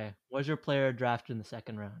 okay? Was your player drafted in the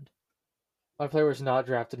second round? My player was not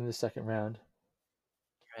drafted in the second round.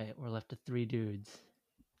 Right. We're left to 3 dudes.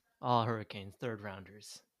 All Hurricanes, third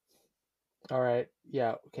rounders. All right.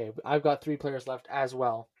 Yeah. Okay. I've got three players left as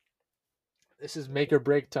well. This is make or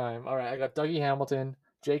break time. All right, I got Dougie Hamilton,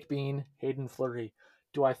 Jake Bean, Hayden Fleury.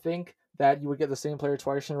 Do I think that you would get the same player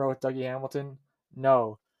twice in a row with Dougie Hamilton?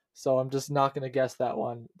 No. So I'm just not going to guess that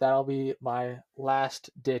one. That'll be my last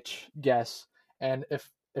ditch guess. And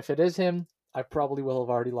if it is him, I probably will have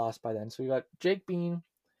already lost by then. So we got Jake Bean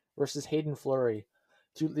versus Hayden Fleury.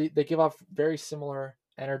 They give off very similar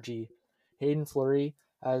energy. Hayden Fleury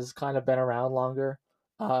has kind of been around longer.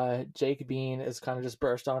 Jake Bean has kind of just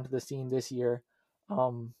burst onto the scene this year.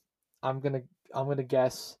 Um, I'm gonna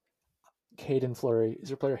guess Hayden Fleury. Is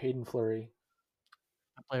your player Hayden Fleury?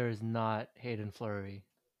 My player is not Hayden Fleury.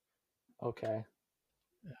 Okay.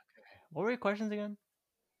 What were your questions again?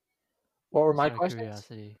 What were Just my out of questions?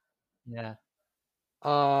 curiosity. Yeah,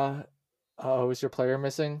 Is your player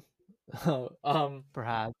missing? um,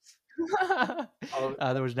 perhaps.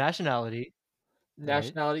 oh, There was nationality, right?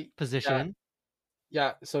 nationality. Yeah, Position.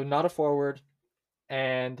 yeah. So not a forward,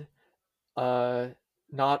 and uh,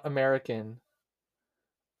 not American,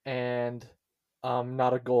 and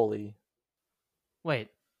not a goalie. Wait.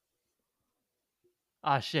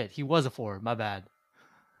 Ah, shit. He was a forward. My bad.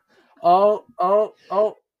 Oh!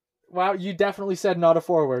 Wow, you definitely said not a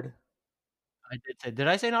forward. I did say. Did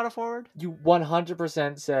I say not a forward? You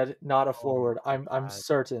 100% said not a Oh forward. my I'm god.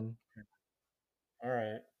 certain. All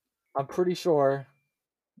right. I'm pretty sure.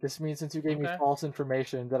 This means since you gave me Okay. false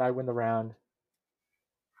information that I win the round.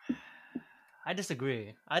 I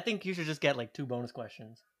disagree. I think you should just get like 2 bonus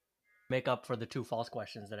questions. Make up for the 2 false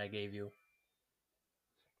questions that I gave you.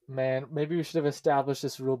 Man, maybe we should have established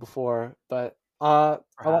this rule before, but I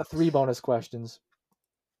want 3 Perhaps. bonus questions.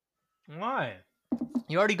 Why?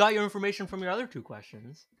 You already got your information from your other 2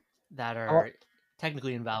 questions that are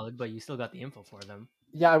technically invalid, but you still got the info for them.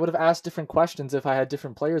 Yeah, I would have asked different questions if I had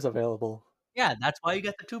different players available. Yeah, that's why you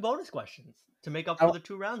get the 2 bonus questions to make up I, for the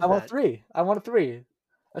 2 rounds. I want 3. I want 3.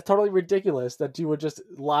 That's totally ridiculous that you would just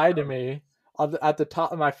lie to me at the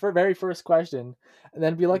top of my very first question and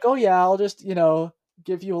then be like, oh yeah, I'll just,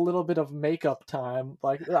 give you a little bit of makeup time.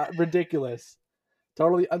 Like, ridiculous.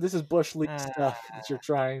 Totally. This is Bush League stuff that you're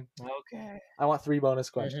trying. Okay. I want 3 bonus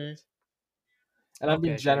questions. And I'm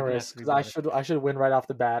being Okay, so you can have generous 3 because bonus. I should win right off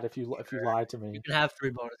the bat if you lied to me. You can have 3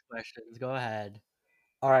 bonus questions. Go ahead.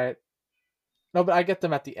 All right. No, but I get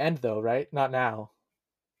them at the end though, right? Not now.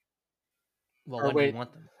 Well, Or when do you wait.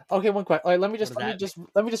 want them? Okay, one question. All right, let me does that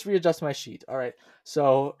just readjust my sheet. All right.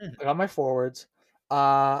 So I got my forwards.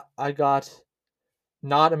 I got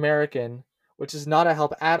not American, which is not a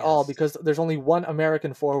help at all Yes. because there's only one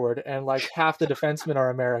American forward and like half the defensemen are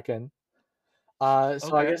American. So I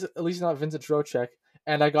Okay. guess at least not Vincent Trocheck,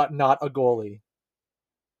 and I got not a goalie,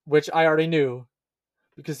 which I already knew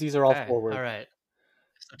because these are all Okay. forward. All right.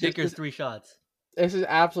 So take your 3 shots. This is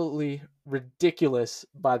absolutely ridiculous,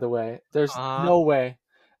 by the way. There's no way.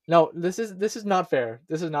 No, this is not fair.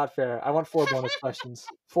 This is not fair. I want 4 bonus questions.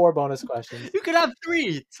 4 bonus questions. You could have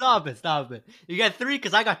 3. Stop it. You get 3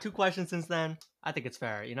 because I got 2 questions since then. I think it's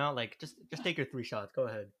fair. Like just take your 3 shots. Go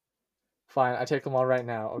ahead. Fine, I take them all right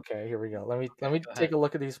now. Okay, here we go. Let me take a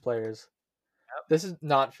look at these players. Yep. This is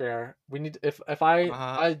not fair. We need if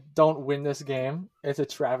I don't win this game, it's a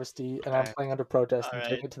travesty, and I'm playing under protest and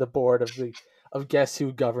taking it to the board of Guess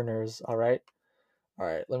Who governors. All right.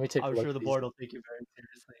 Let me take. I'm sure the board will take you very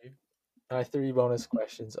seriously. My 3 bonus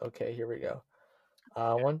questions. Okay, here we go.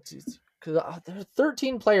 1, 2, because there are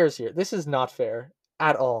 13 players here. This is not fair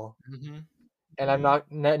at all. Mm-hmm. And I'm not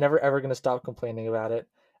never ever gonna stop complaining about it.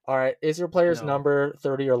 All right, is your player's number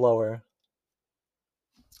 30 or lower?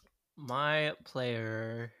 My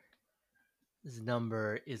player's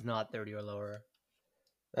number is not 30 or lower.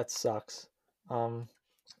 That sucks.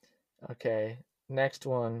 Okay, next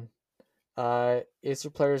one. Is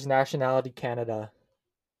your player's nationality Canada?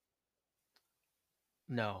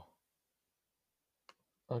 No.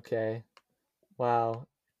 Okay. Wow.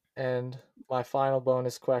 And my final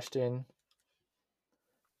bonus question.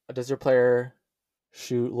 Does your player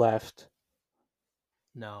shoot left?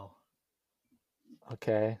 No.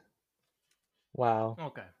 Okay. Wow.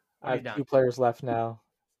 Okay. I have 2 players left now.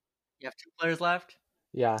 You have 2 players left?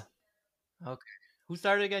 Yeah. Okay. Who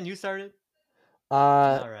started again? You started?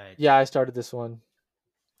 All right. Yeah, I started this one.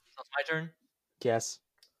 So it's my turn? Yes.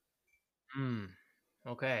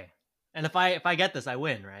 Okay. And if I get this, I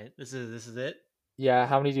win, right? This is it? Yeah,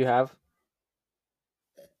 how many do you have?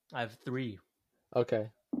 I have 3. Okay.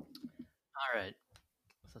 All right.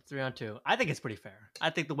 So 3 on 2. I think it's pretty fair. I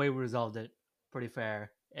think the way we resolved it, pretty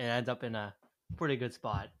fair. It ends up in a pretty good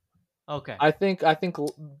spot. Okay. I think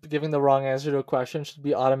giving the wrong answer to a question should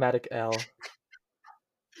be automatic L.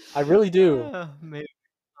 I really do. Maybe.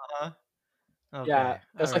 Okay. Yeah,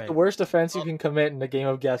 that's like the worst offense you can commit in a game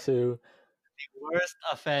of Guess Who. worst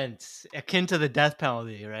offense akin to the death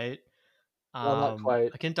penalty, right? Well, not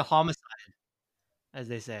quite. Akin to homicide, as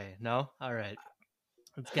they say. No, all right.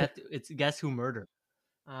 It's guess who murdered.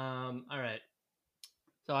 All right.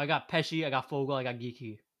 So I got Pesci, I got Fogel, I got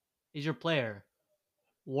Geeky. Is your player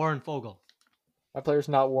Warren Fogel? My player's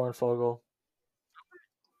not Warren Fogel.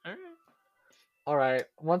 All right. All right.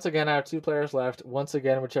 Once again, I have 2 players left. Once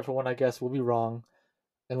again, whichever one I guess will be wrong,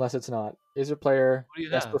 unless it's not. Is your player What do you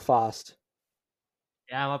Jesper have? Fast?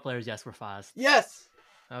 Yeah, my player's Jesper Fast. Yes.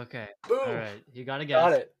 Okay. Boom. All right. You got to guess.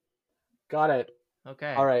 Got it. Got it.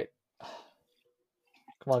 Okay. All right.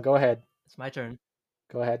 Come on, go ahead. It's my turn.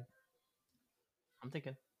 Go ahead. I'm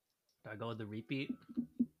thinking. Do I go with the repeat?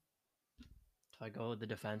 Do I go with the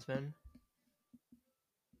defenseman?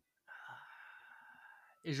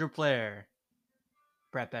 Is your player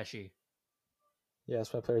Brett Pesci?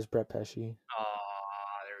 Yes, my player's Brett Pesci. Oh,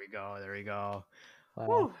 there we go. There we go. Wow.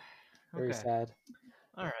 Whew. Very Okay. sad.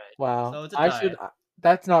 All right. Wow. So it's a tie.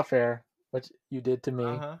 That's not fair. What you did to me.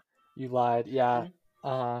 Uh-huh. You lied. Yeah.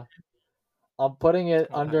 I'm putting it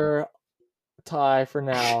Okay. under tie for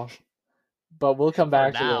now, but we'll come For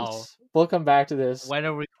back to now. this. We'll come back to this. When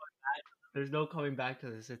are we going back? There's no coming back to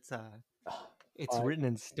this. It's Fine. written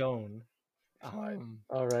in stone.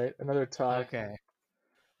 All right, another tie. Okay.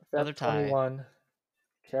 Feb Another tie. 21,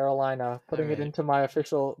 Carolina. Putting it Alright. into my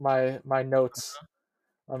official my notes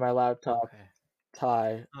on my laptop. Okay.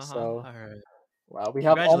 Tie. So All right. wow, we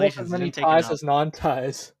have almost as Congratulations, you many didn't take it ties out. as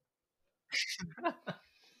non-ties.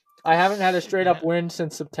 I haven't had a straight up Yeah. win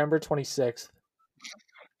since September 26th.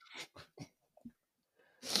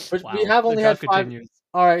 But Wow. we have only The had drought 5. continues.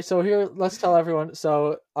 All right, so here, let's tell everyone.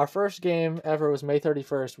 So our first game ever was May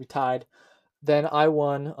 31st. We tied. Then I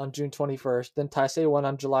won on June 21st. Then Taisei won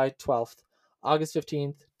on July 12th. August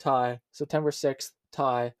 15th, tie. September 6th,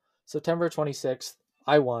 tie. September 26th,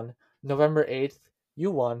 I won. November 8th,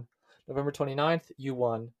 you won. November 29th, you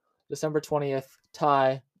won. December 20th,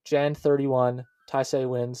 tie. Jan 31, Taisei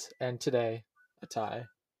wins. And today, a tie.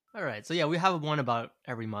 All right. So yeah, we have one about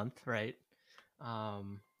every month, right?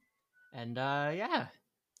 Yeah,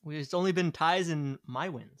 it's only been ties in my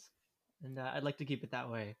wins, and I'd like to keep it that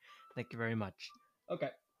way. Thank you very much. Okay.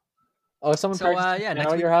 Oh, is someone So, practicing yeah, piano next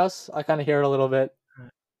at week- your house? I kind of hear it a little bit.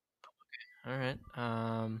 All right.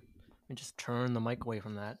 Let me just turn the mic away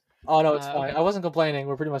from that. Oh, no, it's fine. Okay. I wasn't complaining.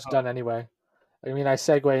 We're pretty much done anyway. I mean, I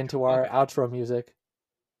segue into our outro music.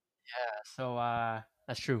 Yeah. So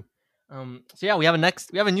that's true. So yeah, we have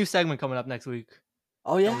a new segment coming up next week.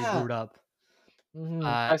 Oh that we yeah. brewed up.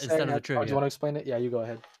 I say Instead of the that- trivia. do you want to explain it? Yeah, you go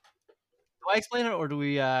ahead. Do I explain it, or do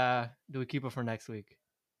we keep it for next week?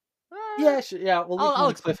 Yeah, sure. Yeah, we'll leave I'll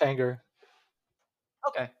it explain. cliffhanger.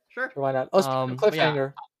 Okay, sure. Sure, why not? Oh, speaking of but yeah.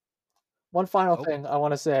 cliffhanger. One final Oh. thing I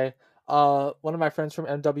want to say. One of my friends from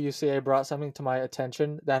MWCA brought something to my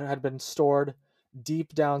attention that had been stored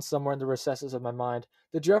deep down somewhere in the recesses of my mind.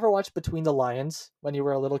 Did you ever watch Between the Lions when you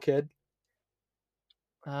were a little kid?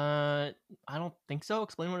 I don't think so.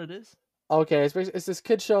 Explain what it is. Okay, it's this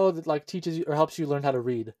kid show that like teaches you or helps you learn how to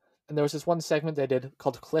read. And there was this one segment they did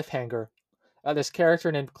called Cliffhanger. This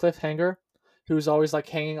character named Cliffhanger, who's always like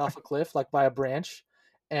hanging off a cliff, like by a branch.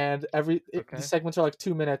 And Okay. these segments are like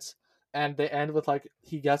 2 minutes, and they end with like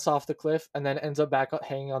he gets off the cliff and then ends up back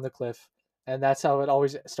hanging on the cliff, and that's how it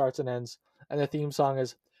always starts and ends. And the theme song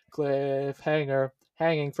is Cliffhanger,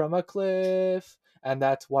 hanging from a cliff, and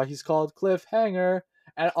that's why he's called Cliffhanger.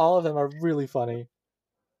 And all of them are really funny.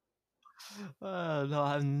 No,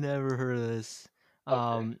 I've never heard of this.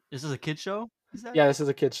 Okay. This is a kid show. Is that? Yeah, this is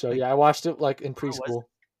a kids show. Like- Yeah, I watched it like in Where was preschool.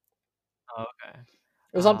 Oh, okay.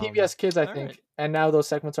 It was on PBS Kids, I all think, right. and now those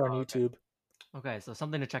segments are on Oh, okay. YouTube. Okay, so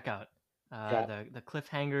something to check out. Yeah. The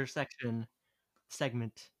cliffhanger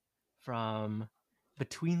segment from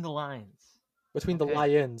Between the Lines. Between the Okay.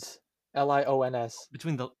 Lions, Lions.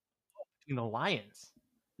 Between the Lions.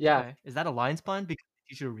 Yeah, Okay. Is that a line pun because they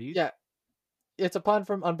teach you to read? yeah. It's a pun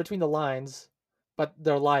from on Between the Lines, but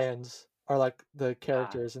their lions are like the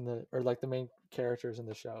characters like the main characters in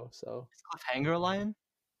the show. So Is Cliffhanger a lion?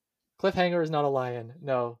 Cliffhanger is not a lion.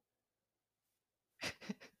 No. So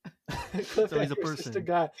he's a Cliffhanger's just a person.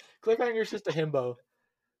 guy. Cliffhanger's just a himbo.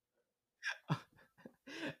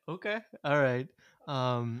 Okay. All right.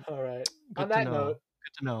 All right. Good On to that know. note,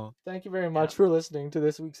 Good to know. thank you very much for listening to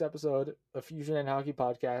this week's episode of Fusion and Hockey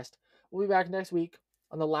Podcast. We'll be back next week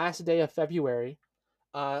on the last day of February.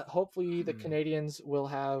 Hopefully the Canadians will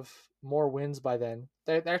have more wins by then.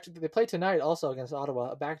 They play tonight also against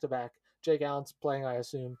Ottawa, a back-to-back. Jake Allen's playing, I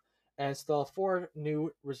assume, and still have 4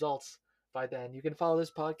 new results by then. You can follow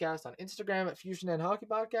this podcast on Instagram at Fusion and Hockey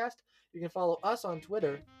Podcast. You can follow us on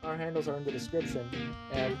Twitter. Our handles are in the description.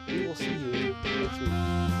 And we will see you next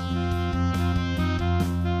week.